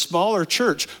 For a smaller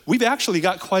church, we've actually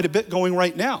got quite a bit going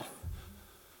right now.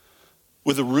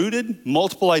 With the Rooted,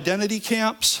 multiple identity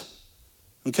camps.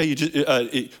 Okay,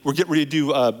 we're getting ready to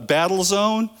do Battle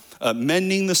Zone,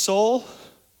 Mending the Soul.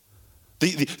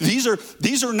 These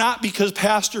are not because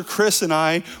Pastor Chris and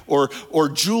I or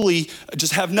Julie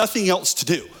just have nothing else to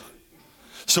do.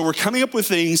 So we're coming up with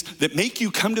things that make you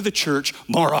come to the church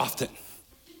more often.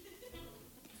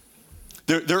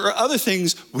 There are other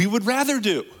things we would rather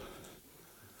do.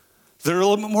 They're a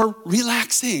little bit more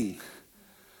relaxing.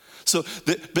 So,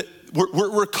 but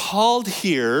we're called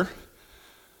here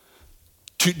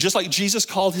to, just like Jesus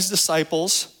called his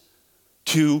disciples,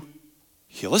 to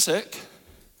heal the sick,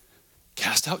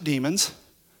 cast out demons,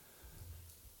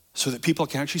 so that people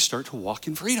can actually start to walk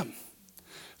in freedom.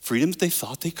 Freedom that they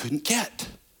thought they couldn't get.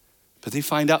 But they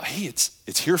find out, hey,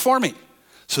 it's here for me.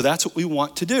 So that's what we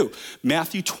want to do.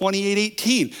 Matthew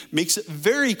 28:18 makes it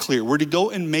very clear. We're to go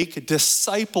and make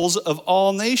disciples of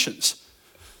all nations.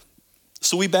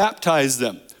 So we baptize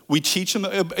them. We teach them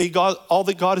all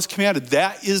that God has commanded.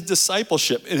 That is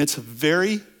discipleship, and it's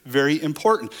very, very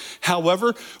important.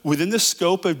 However, within the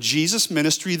scope of Jesus'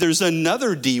 ministry, there's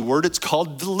another D word. It's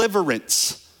called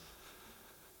deliverance.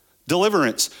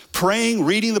 Deliverance. Praying,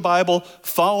 reading the Bible,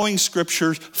 following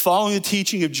scriptures, following the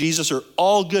teaching of Jesus are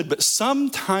all good, but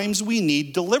sometimes we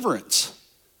need deliverance.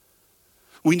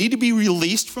 We need to be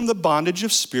released from the bondage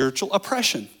of spiritual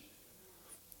oppression.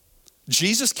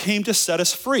 Jesus came to set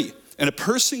us free, and a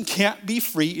person can't be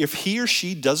free if he or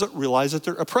she doesn't realize that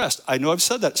they're oppressed. I know I've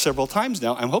said that several times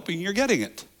now. I'm hoping you're getting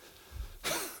it.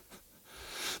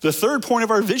 The third point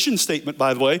of our vision statement,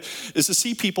 by the way, is to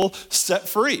see people set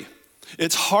free.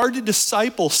 It's hard to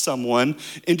disciple someone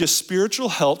into spiritual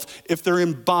health if they're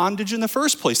in bondage in the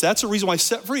first place. That's the reason why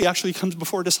set free actually comes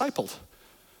before discipled.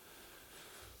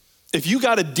 If you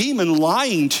got a demon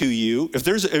lying to you,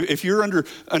 if you're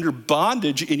under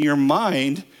bondage in your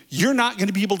mind, you're not going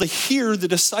to be able to hear the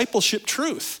discipleship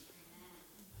truth.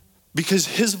 Because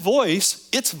its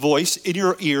voice in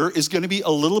your ear is going to be a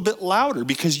little bit louder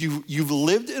because you've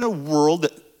lived in a world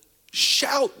that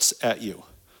shouts at you.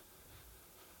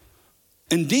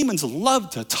 And demons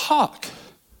love to talk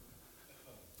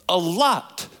a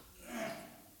lot.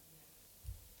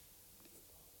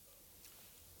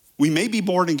 We may be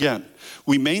born again.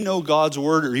 We may know God's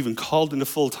word or even called into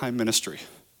full-time ministry.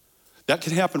 That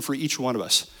can happen for each one of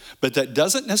us. But that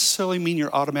doesn't necessarily mean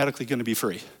you're automatically going to be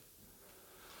free.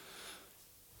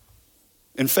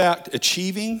 In fact,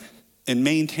 achieving and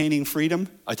maintaining freedom,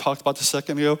 I talked about this a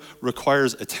second ago,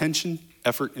 requires attention,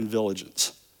 effort, and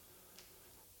diligence.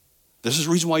 This is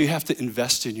the reason why you have to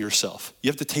invest in yourself.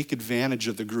 You have to take advantage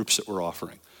of the groups that we're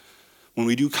offering. When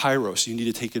we do Kairos, you need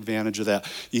to take advantage of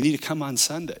that. You need to come on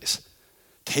Sundays.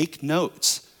 Take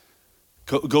notes.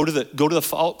 Go to the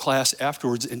follow-up class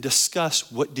afterwards and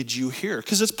discuss what did you hear.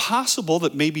 Because it's possible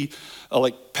that maybe,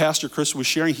 like Pastor Chris was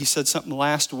sharing, he said something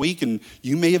last week and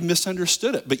you may have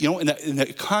misunderstood it. But in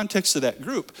the context of that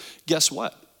group, guess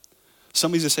what?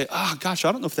 Somebody's going to say, oh gosh,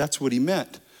 I don't know if that's what he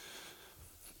meant.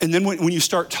 And then when you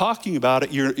start talking about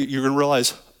it, you're going to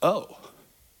realize, oh,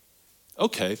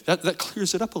 okay, that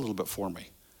clears it up a little bit for me.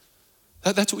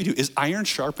 That's what we do, is iron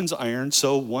sharpens iron,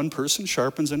 so one person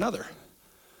sharpens another.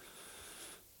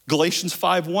 Galatians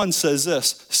 5:1 says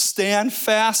this, stand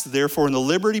fast, therefore, in the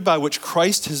liberty by which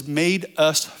Christ has made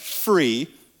us free.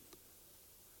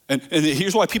 And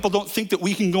here's why people don't think that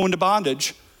we can go into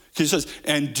bondage. Because it says,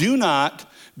 and do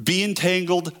not be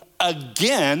entangled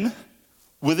again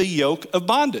with a yoke of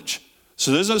bondage.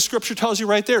 So there's what the scripture tells you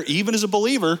right there. Even as a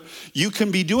believer, you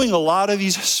can be doing a lot of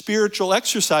these spiritual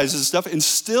exercises and stuff and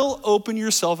still open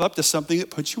yourself up to something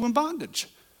that puts you in bondage.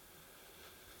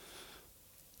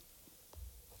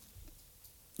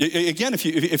 Again,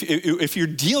 if you're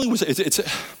dealing with it,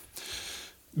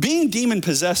 being demon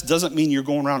possessed doesn't mean you're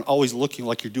going around always looking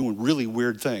like you're doing really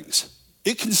weird things.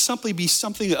 It can simply be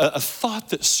something, a thought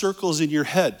that circles in your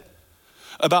head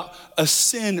about a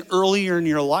sin earlier in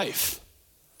your life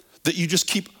that you just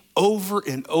keep over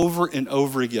and over and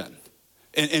over again.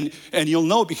 And you'll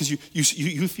know it because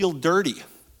you feel dirty.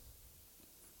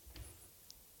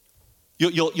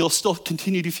 You'll still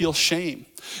continue to feel shame.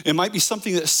 It might be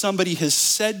something that somebody has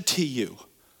said to you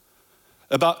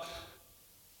about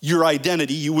your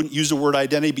identity. You wouldn't use the word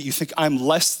identity, but you think I'm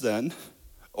less than,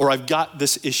 or I've got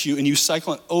this issue, and you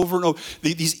cycle it over and over.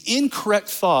 These incorrect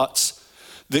thoughts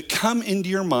that come into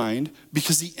your mind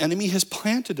because the enemy has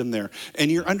planted them there,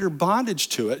 and you're under bondage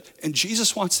to it, and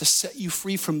Jesus wants to set you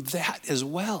free from that as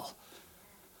well.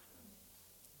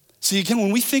 See, again,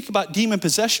 when we think about demon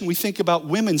possession, we think about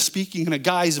women speaking in a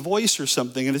guy's voice or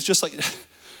something, and it's just like,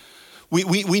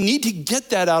 we need to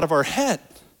get that out of our head.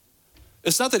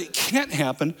 It's not that it can't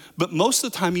happen, but most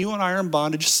of the time you and I are in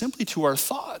bondage simply to our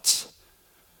thoughts.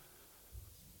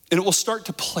 And it will start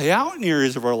to play out in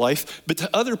areas of our life, but to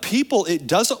other people, it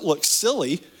doesn't look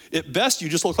silly. At best, you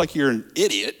just look like you're an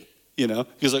idiot,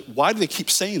 because like, why do they keep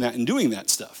saying that and doing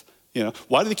that stuff?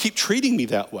 Why do they keep treating me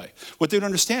that way? What they don't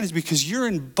understand is because you're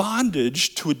in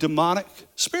bondage to a demonic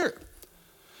spirit.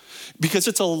 Because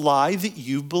it's a lie that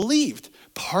you believed.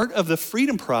 Part of the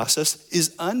freedom process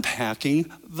is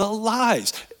unpacking the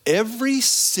lies. Every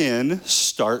sin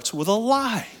starts with a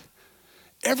lie.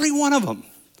 Every one of them.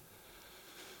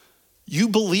 You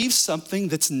believe something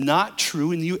that's not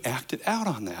true and you acted out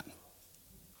on that.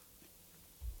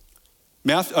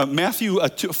 Matthew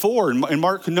 4 and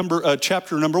Mark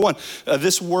chapter number 1.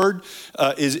 This word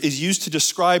is used to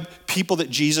describe people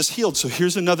that Jesus healed. So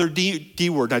here's another D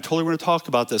word, and I totally want to talk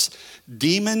about this.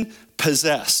 Demon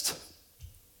possessed.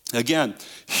 Again,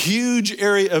 huge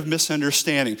area of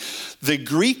misunderstanding. The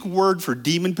Greek word for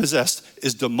demon possessed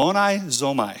is daimoni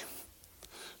zomai.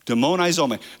 Daimoni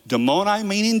zomai. Daimoni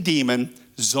meaning demon,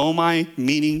 zomai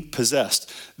meaning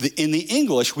possessed. In the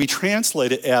English, we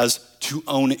translate it as to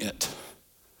own it.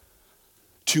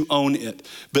 To own it.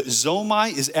 But zomai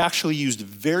is actually used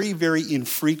very, very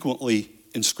infrequently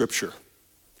in Scripture.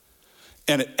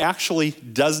 And it actually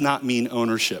does not mean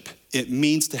ownership. It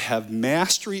means to have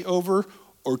mastery over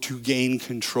or to gain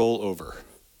control over.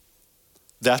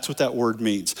 That's what that word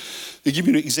means. I'll give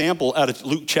you an example out of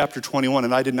Luke chapter 21,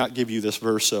 and I did not give you this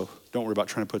verse, so don't worry about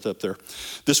trying to put it up there.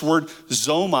 This word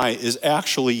zomai is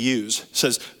actually used. It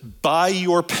says, by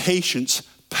your patience,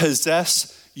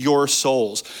 possess your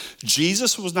souls.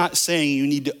 Jesus was not saying you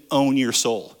need to own your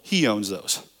soul. He owns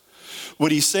those.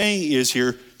 What he's saying is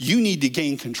here, you need to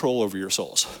gain control over your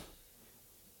souls.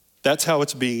 That's how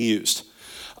it's being used.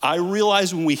 I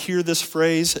realize when we hear this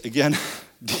phrase, again,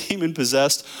 demon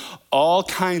possessed, all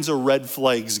kinds of red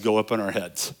flags go up in our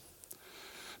heads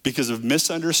because of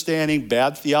misunderstanding,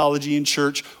 bad theology in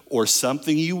church, or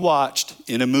something you watched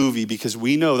in a movie, because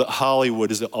we know that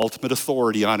Hollywood is the ultimate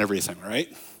authority on everything,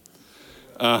 right?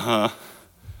 Yeah.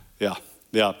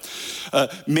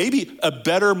 Maybe a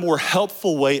better, more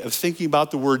helpful way of thinking about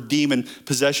the word demon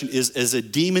possession is as a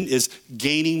demon is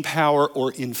gaining power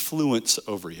or influence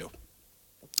over you.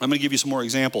 I'm going to give you some more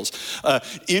examples.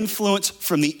 Influence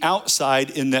from the outside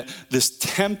in that this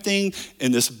tempting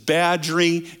and this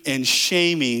badgering and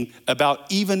shaming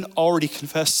about even already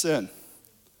confessed sin.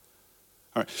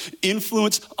 All right.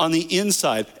 Influence on the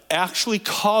inside, actually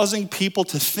causing people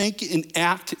to think and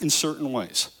act in certain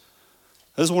ways.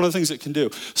 This is one of the things it can do.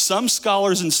 Some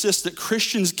scholars insist that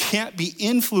Christians can't be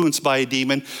influenced by a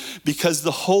demon because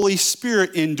the Holy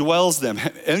Spirit indwells them.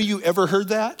 Have any of you ever heard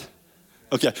that?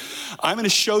 Okay. I'm going to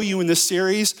show you in this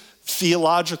series,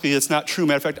 theologically, it's not true.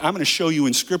 Matter of fact, I'm going to show you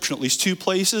in Scripture at least 2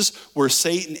 places where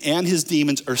Satan and his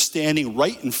demons are standing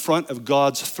right in front of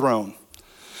God's throne.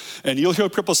 And you'll hear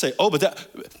people say, oh, but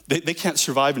they can't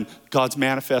survive in God's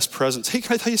manifest presence. Hey,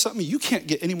 can I tell you something? You can't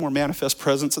get any more manifest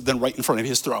presence than right in front of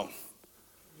his throne.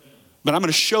 But I'm going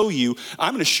to show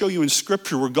you in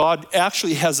Scripture where God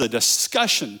actually has a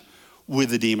discussion with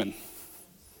the demon.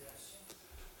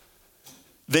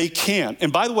 They can.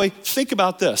 And by the way, think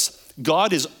about this.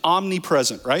 God is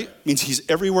omnipresent, right? It means he's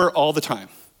everywhere all the time.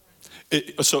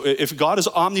 So if God is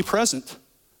omnipresent,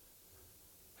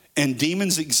 and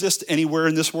demons exist anywhere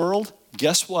in this world,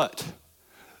 guess what?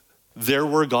 They're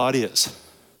where God is.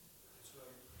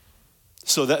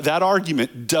 So that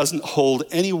argument doesn't hold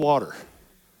any water.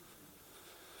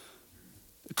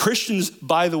 Christians,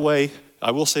 by the way,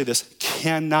 I will say this,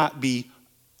 cannot be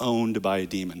owned by a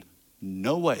demon.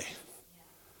 No way.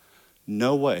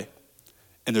 No way.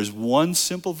 And there's one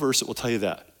simple verse that will tell you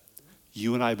that.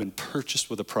 You and I have been purchased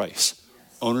with a price.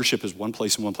 Ownership is one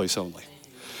place and one place only.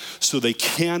 So they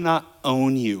cannot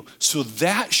own you. So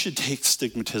that should take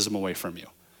stigmatism away from you.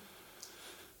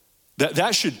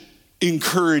 That should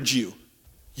encourage you.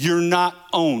 You're not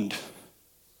owned.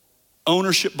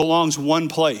 Ownership belongs one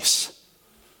place.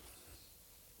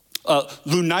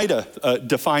 Lunita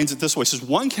defines it this way. It says,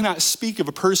 one cannot speak of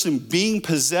a person being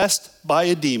possessed by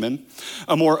a demon.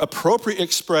 A more appropriate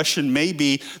expression may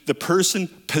be the person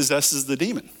possesses the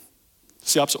demon.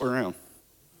 It's the opposite way around.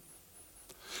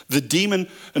 The demon,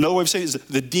 another way of saying it is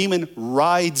the demon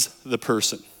rides the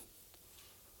person.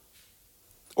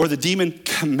 Or the demon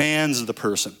commands the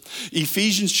person.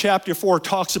 Ephesians chapter 4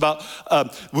 talks about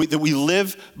that we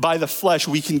live by the flesh.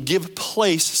 We can give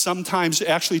place, sometimes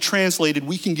actually translated,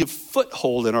 we can give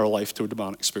foothold in our life to a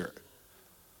demonic spirit.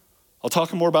 I'll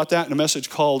talk more about that in a message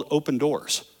called Open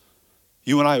Doors.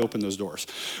 You and I open those doors.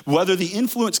 Whether the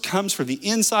influence comes from the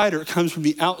inside or it comes from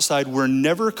the outside, we're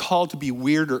never called to be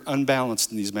weird or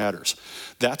unbalanced in these matters.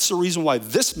 That's the reason why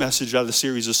this message out of the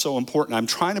series is so important. I'm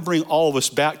trying to bring all of us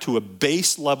back to a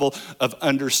base level of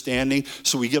understanding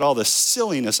so we get all the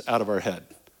silliness out of our head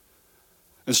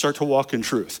and start to walk in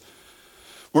truth.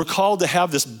 We're called to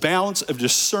have this balance of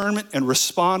discernment and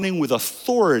responding with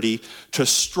authority to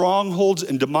strongholds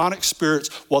and demonic spirits,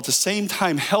 while at the same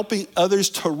time helping others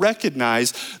to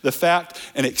recognize the fact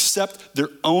and accept their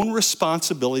own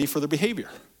responsibility for their behavior.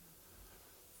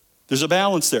 There's a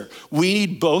balance there. We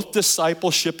need both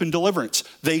discipleship and deliverance.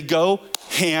 They go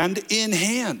hand in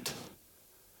hand.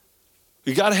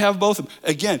 You got to have both of them.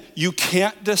 Again, you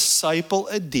can't disciple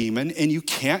a demon and you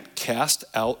can't cast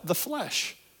out the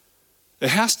flesh. It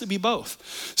has to be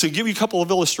both. So I'll give you a couple of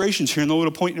illustrations here and then we'll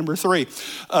go to point number 3.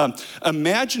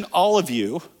 Imagine all of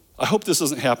you, I hope this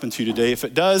doesn't happen to you today. If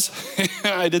it does,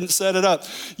 I didn't set it up.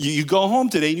 You go home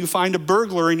today and you find a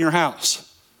burglar in your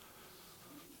house.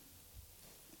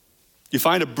 You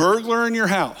find a burglar in your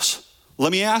house.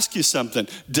 Let me ask you something.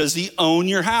 Does he own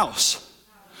your house?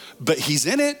 But he's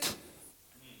in it.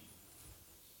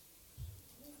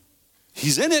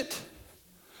 He's in it,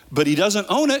 but he doesn't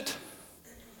own it.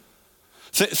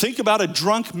 Think about a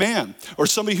drunk man or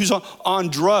somebody who's on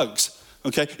drugs,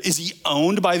 okay? Is he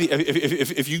owned by the,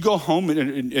 if you go home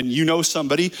and you know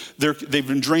somebody, they've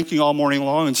been drinking all morning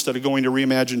long instead of going to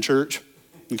Reimagine Church,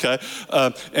 okay?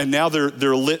 And now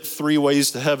they're lit 3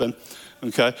 ways to heaven,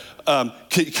 okay?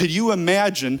 Could you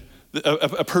imagine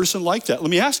a person like that?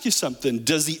 Let me ask you something.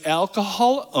 Does the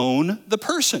alcohol own the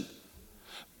person?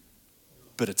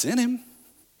 But it's in him.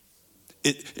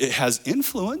 It has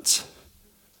influence.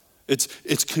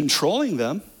 It's controlling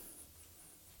them.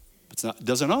 It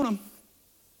doesn't own them.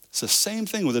 It's the same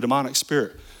thing with a demonic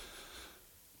spirit.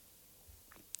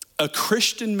 A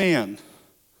Christian man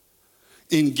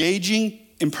engaging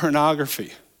in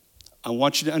pornography, I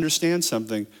want you to understand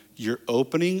something. You're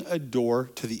opening a door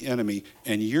to the enemy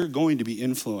and you're going to be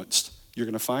influenced. You're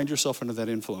going to find yourself under that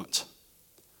influence.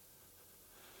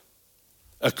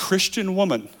 A Christian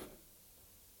woman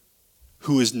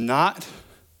who is not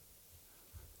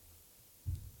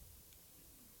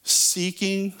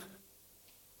seeking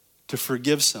to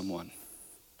forgive someone,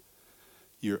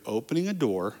 you're opening a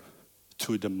door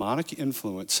to a demonic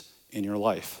influence in your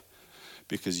life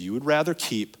because you would rather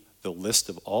keep the list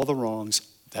of all the wrongs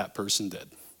that person did.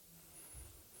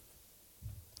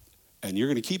 And you're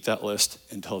going to keep that list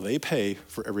until they pay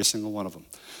for every single one of them.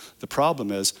 The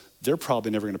problem is they're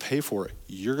probably never going to pay for it.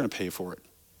 You're going to pay for it,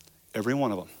 every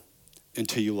one of them,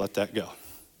 until you let that go.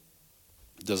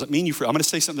 Doesn't mean I'm going to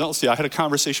say something else. I had a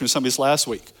conversation with somebody this last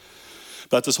week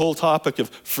about this whole topic of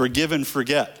forgive and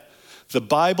forget. The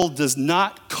Bible does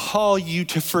not call you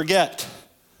to forget.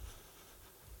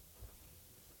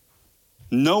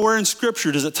 Nowhere in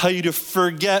Scripture does it tell you to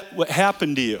forget what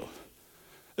happened to you.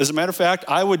 As a matter of fact,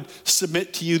 I would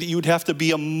submit to you that you would have to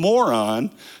be a moron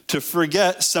to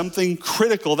forget something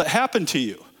critical that happened to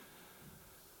you.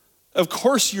 Of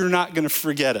course you're not going to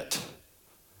forget it.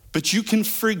 But you can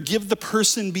forgive the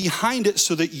person behind it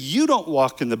so that you don't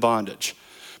walk in the bondage.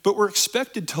 But we're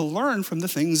expected to learn from the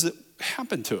things that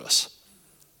happen to us.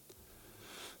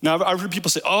 Now, I've heard people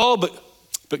say, oh,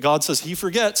 but God says he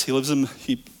forgets.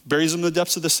 He buries them in the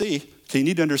depths of the sea. Okay, you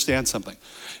need to understand something.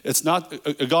 It's not,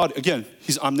 God, again,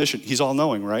 he's omniscient. He's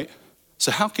all-knowing, right?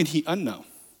 So how can he unknow?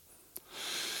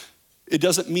 It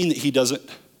doesn't mean that he doesn't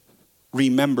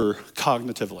remember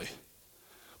cognitively.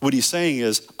 What he's saying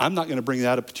is, I'm not going to bring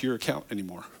that up to your account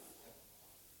anymore.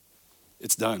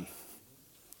 It's done.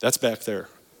 That's back there.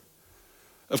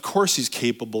 Of course he's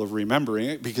capable of remembering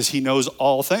it because he knows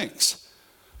all things.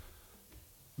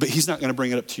 But he's not going to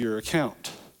bring it up to your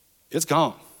account. It's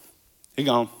gone. It's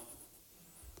gone.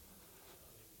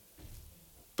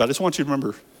 But I just want you to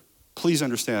remember, please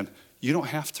understand, you don't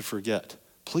have to forget.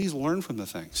 Please learn from the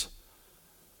things.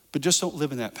 But just don't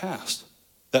live in that past.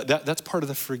 That's part of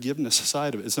the forgiveness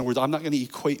side of it. In other words, I'm not going to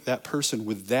equate that person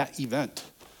with that event.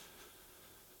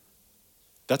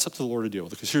 That's up to the Lord to deal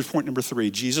with. Because here's point number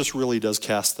 3. Jesus really does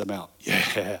cast them out.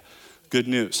 Yeah, good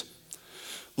news.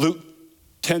 Luke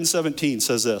 10:17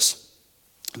 says this.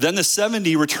 Then the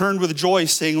 70 returned with joy,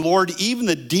 saying, Lord, even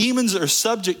the demons are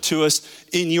subject to us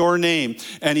in your name.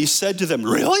 And he said to them,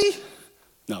 really?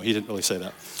 No, he didn't really say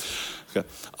that. Okay.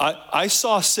 I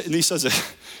saw, and he says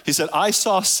it. He said, I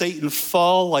saw Satan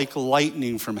fall like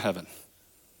lightning from heaven.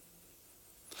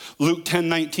 Luke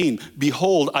 10:19,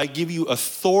 behold, I give you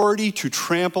authority to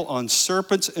trample on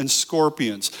serpents and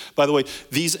scorpions. By the way,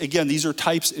 these are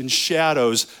types and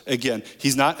shadows. Again,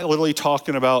 he's not literally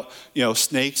talking about,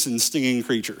 snakes and stinging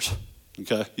creatures.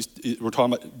 Okay, we're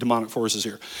talking about demonic forces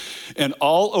here. And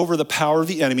all over the power of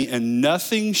the enemy, and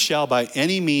nothing shall by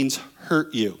any means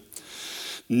hurt you.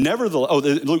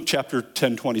 Nevertheless, Luke chapter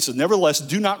 10:20 says, nevertheless,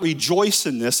 do not rejoice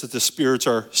in this, that the spirits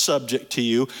are subject to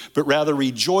you, but rather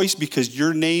rejoice because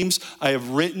your names I have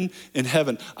written in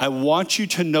heaven. I want you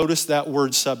to notice that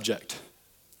word subject.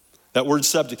 That word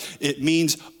subject, it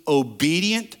means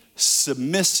obedient,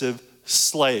 submissive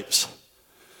slaves.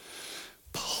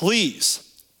 Please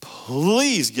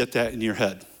get that in your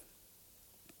head.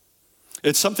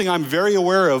 It's something I'm very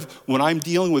aware of when I'm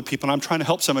dealing with people and I'm trying to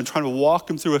help someone, trying to walk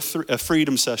them through a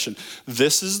freedom session.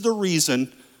 This is the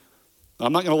reason.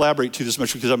 I'm not going to elaborate too this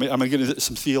much because I'm going to get into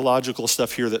some theological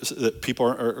stuff here that people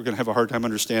are going to have a hard time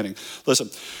understanding. Listen,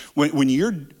 when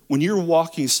you're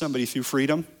walking somebody through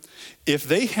freedom, if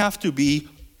they have to be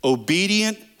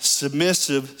obedient,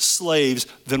 submissive slaves,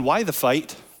 then why the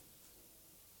fight?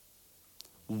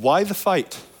 Why the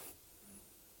fight?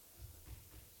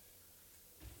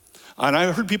 And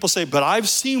I heard people say, but I've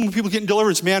seen when people get in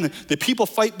deliverance, man, the people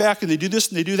fight back and they do this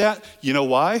and they do that. You know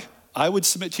why? I would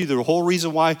submit to you the whole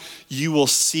reason why you will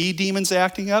see demons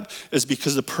acting up is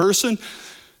because the person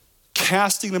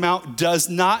casting them out does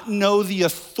not know the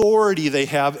authority they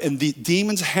have, and the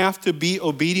demons have to be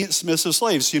obedient, submissive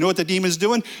slaves. So you know what the demon's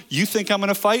doing? You think I'm going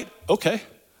to fight? Okay,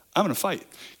 I'm going to fight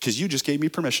because you just gave me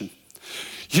permission.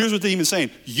 Here's what the demon's saying.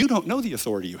 You don't know the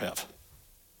authority you have.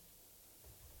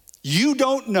 You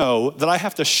don't know that I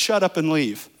have to shut up and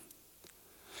leave.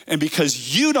 And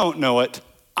because you don't know it,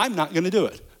 I'm not going to do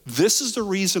it. This is the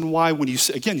reason why when you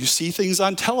see things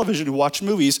on television, you watch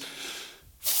movies,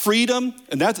 freedom,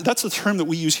 and that's the term that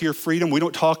we use here, freedom. We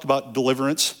don't talk about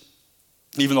deliverance,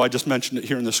 even though I just mentioned it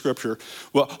here in the scripture.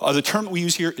 Well, the term that we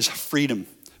use here is freedom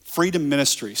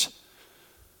ministries.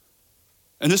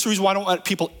 And this is the reason why I don't let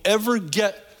people ever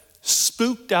get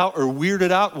spooked out or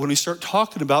weirded out when we start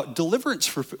talking about deliverance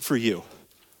for you.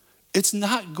 It's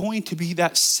not going to be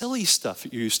that silly stuff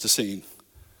that you're used to seeing.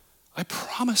 I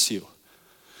promise you.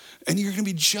 And you're going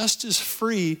to be just as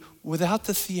free without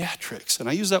the theatrics. And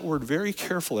I use that word very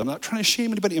carefully. I'm not trying to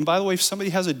shame anybody. And by the way, if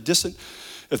somebody has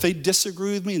if they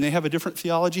disagree with me and they have a different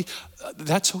theology,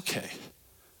 that's okay.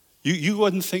 You go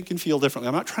ahead and think and feel differently.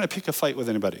 I'm not trying to pick a fight with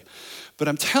anybody. But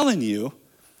I'm telling you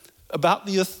about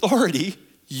the authority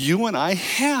you and I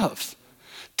have.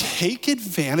 Take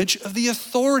advantage of the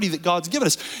authority that God's given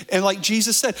us. And like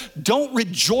Jesus said, don't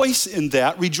rejoice in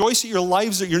that. Rejoice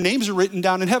that your names are written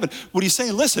down in heaven. What he's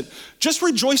saying, listen, just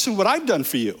rejoice in what I've done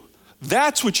for you.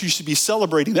 That's what you should be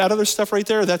celebrating. That other stuff right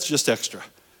there, that's just extra.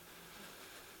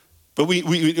 But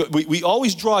we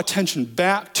always draw attention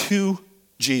back to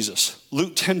Jesus.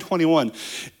 Luke 10:21.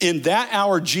 In that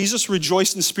hour, Jesus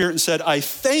rejoiced in spirit and said, I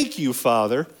thank you,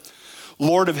 Father,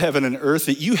 Lord of heaven and earth,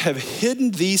 that you have hidden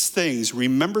these things,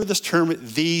 remember this term,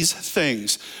 these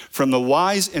things, from the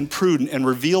wise and prudent and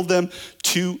revealed them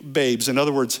to babes. In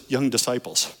other words, young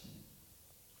disciples.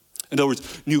 In other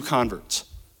words, new converts.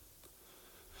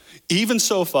 Even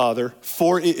so, Father,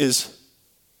 for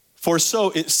so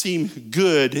it seemed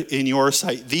good in your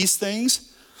sight. These things,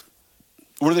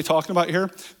 what are they talking about here?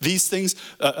 These things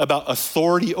about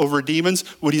authority over demons.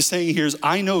 What he's saying here is,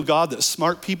 I know, God, that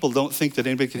smart people don't think that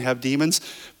anybody can have demons,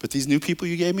 but these new people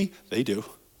you gave me, they do.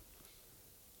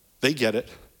 They get it.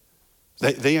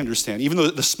 They understand. Even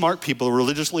though the smart people, the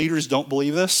religious leaders don't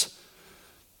believe this,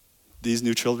 these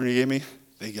new children you gave me,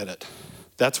 they get it.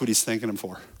 That's what he's thanking them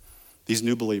for, these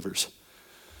new believers.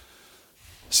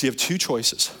 So you have two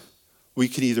choices. We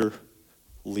can either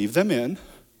leave them in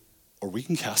or we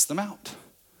can cast them out.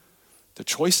 The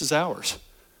choice is ours.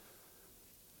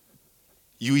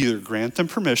 You either grant them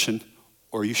permission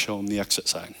or you show them the exit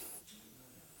sign.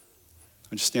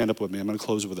 And just stand up with me. I'm going to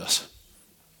close with this.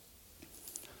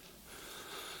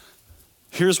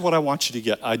 Here's what I want you to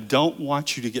get. I don't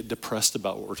want you to get depressed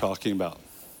about what we're talking about.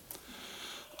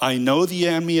 I know the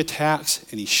enemy attacks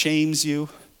and he shames you.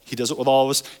 He does it with all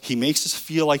of us. He makes us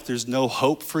feel like there's no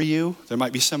hope for you. There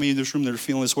might be some of you in this room that are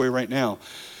feeling this way right now.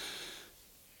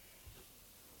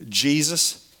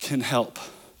 Jesus can help.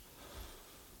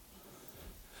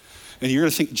 And you're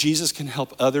going to think Jesus can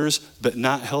help others but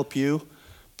not help you.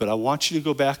 But I want you to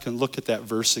go back and look at that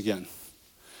verse again.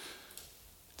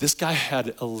 This guy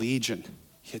had a legion.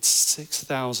 He had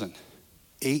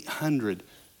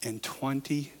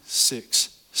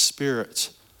 6,826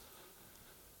 spirits.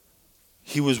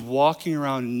 He was walking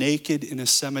around naked in a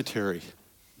cemetery.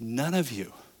 None of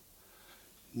you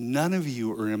none of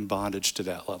you are in bondage to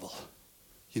that level.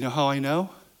 You know how I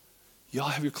know? Y'all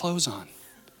have your clothes on.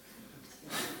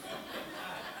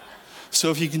 So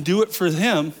if you can do it for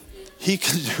him, he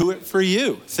can do it for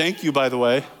you. Thank you, by the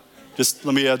way. Just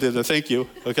let me add the thank you,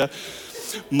 okay?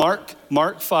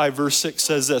 Mark 5, verse 6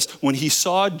 says this: when he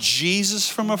saw Jesus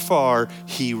from afar,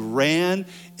 he ran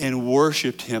and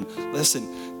worshiped him.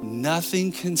 Listen,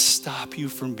 nothing can stop you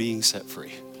from being set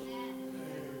free.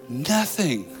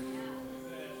 Nothing.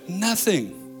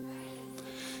 Nothing.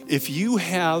 If you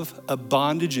have a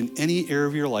bondage in any area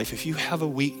of your life, if you have a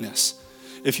weakness,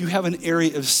 if you have an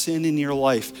area of sin in your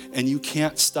life and you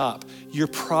can't stop, you're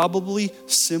probably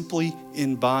simply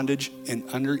in bondage and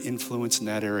under influence in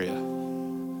that area.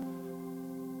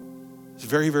 It's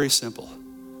very, very simple.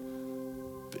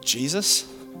 But Jesus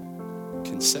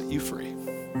can set you free.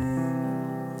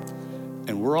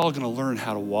 And we're all going to learn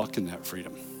how to walk in that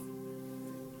freedom.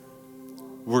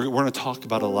 We're going to talk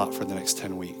about it a lot for the next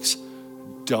 10 weeks.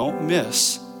 Don't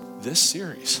miss this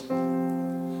series.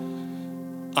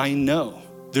 I know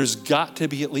there's got to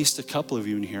be at least a couple of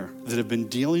you in here that have been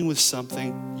dealing with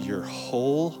something your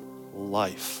whole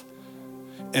life.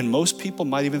 And most people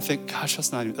might even think, gosh, that's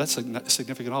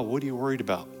significant at all. What are you worried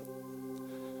about?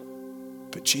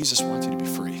 But Jesus wants you to be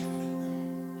free.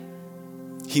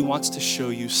 He wants to show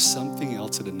you something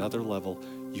else at another level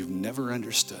you've never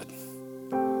understood.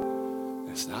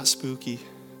 It's not spooky.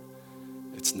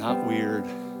 It's not weird.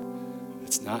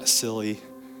 It's not silly.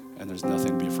 And there's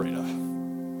nothing to be afraid of.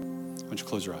 Why don't you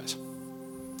close your eyes?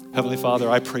 Heavenly Father,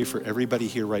 I pray for everybody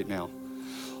here right now.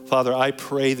 Father, I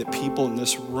pray that people in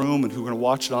this room and who are going to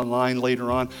watch it online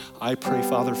later on, I pray,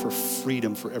 Father, for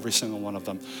freedom for every single one of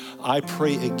them. I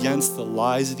pray against the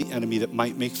lies of the enemy that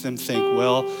might make them think,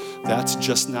 well, that's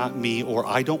just not me, or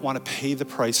I don't want to pay the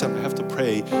price I'm going to have to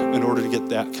pay in order to get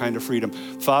that kind of freedom.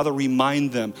 Father,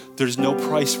 remind them there's no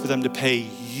price for them to pay.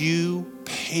 You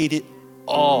paid it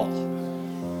all.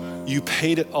 You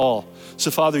paid it all. So,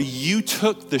 Father, you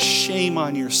took the shame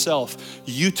on yourself.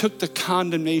 You took the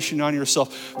condemnation on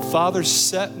yourself. Father,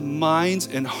 set minds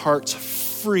and hearts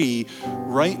free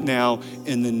right now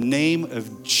in the name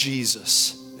of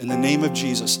Jesus. In the name of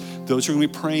Jesus. Those who are going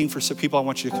to be praying for some people, I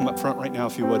want you to come up front right now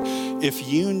if you would. If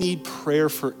you need prayer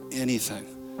for anything,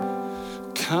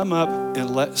 come up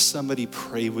and let somebody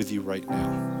pray with you right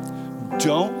now.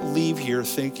 Don't leave here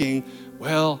thinking,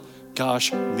 well,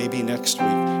 gosh, maybe next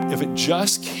week. If it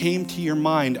just came to your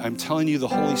mind, I'm telling you, the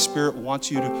Holy Spirit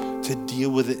wants you to deal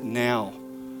with it now.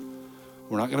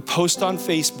 We're not going to post on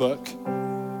Facebook.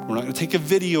 We're not going to take a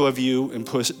video of you and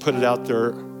put it out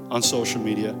there on social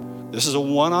media. This is a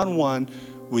one-on-one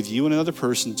with you and another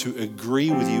person to agree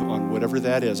with you on whatever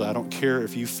that is. I don't care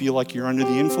if you feel like you're under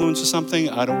the influence of something.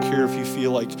 I don't care if you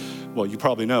feel like, well, you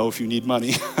probably know if you need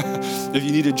money. If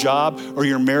you need a job or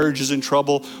your marriage is in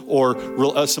trouble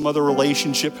or some other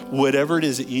relationship, whatever it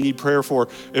is that you need prayer for.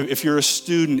 If you're a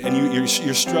student and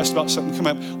you're stressed about something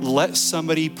coming up, let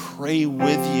somebody pray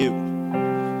with you.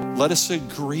 Let us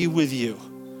agree with you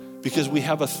because we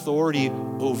have authority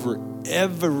over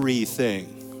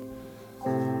everything.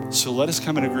 So let us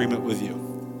come in agreement with you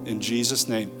in Jesus'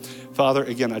 name. Father,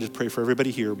 again, I just pray for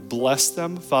everybody here. Bless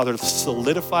them. Father,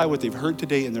 solidify what they've heard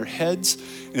today in their heads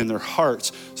and in their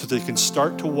hearts so they can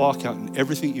start to walk out in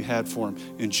everything you had for them.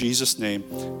 In Jesus' name,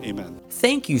 amen.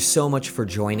 Thank you so much for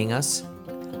joining us.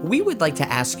 We would like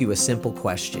to ask you a simple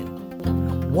question.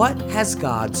 What has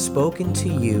God spoken to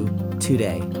you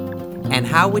today? And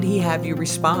how would he have you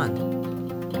respond?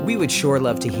 We would sure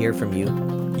love to hear from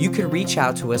you. You can reach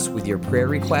out to us with your prayer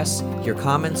requests, your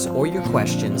comments, or your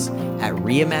questions at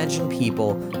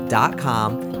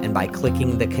reimaginepeople.com and by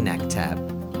clicking the Connect tab.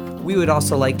 We would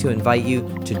also like to invite you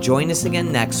to join us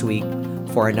again next week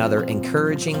for another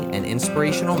encouraging and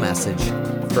inspirational message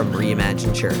from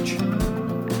Reimagine Church.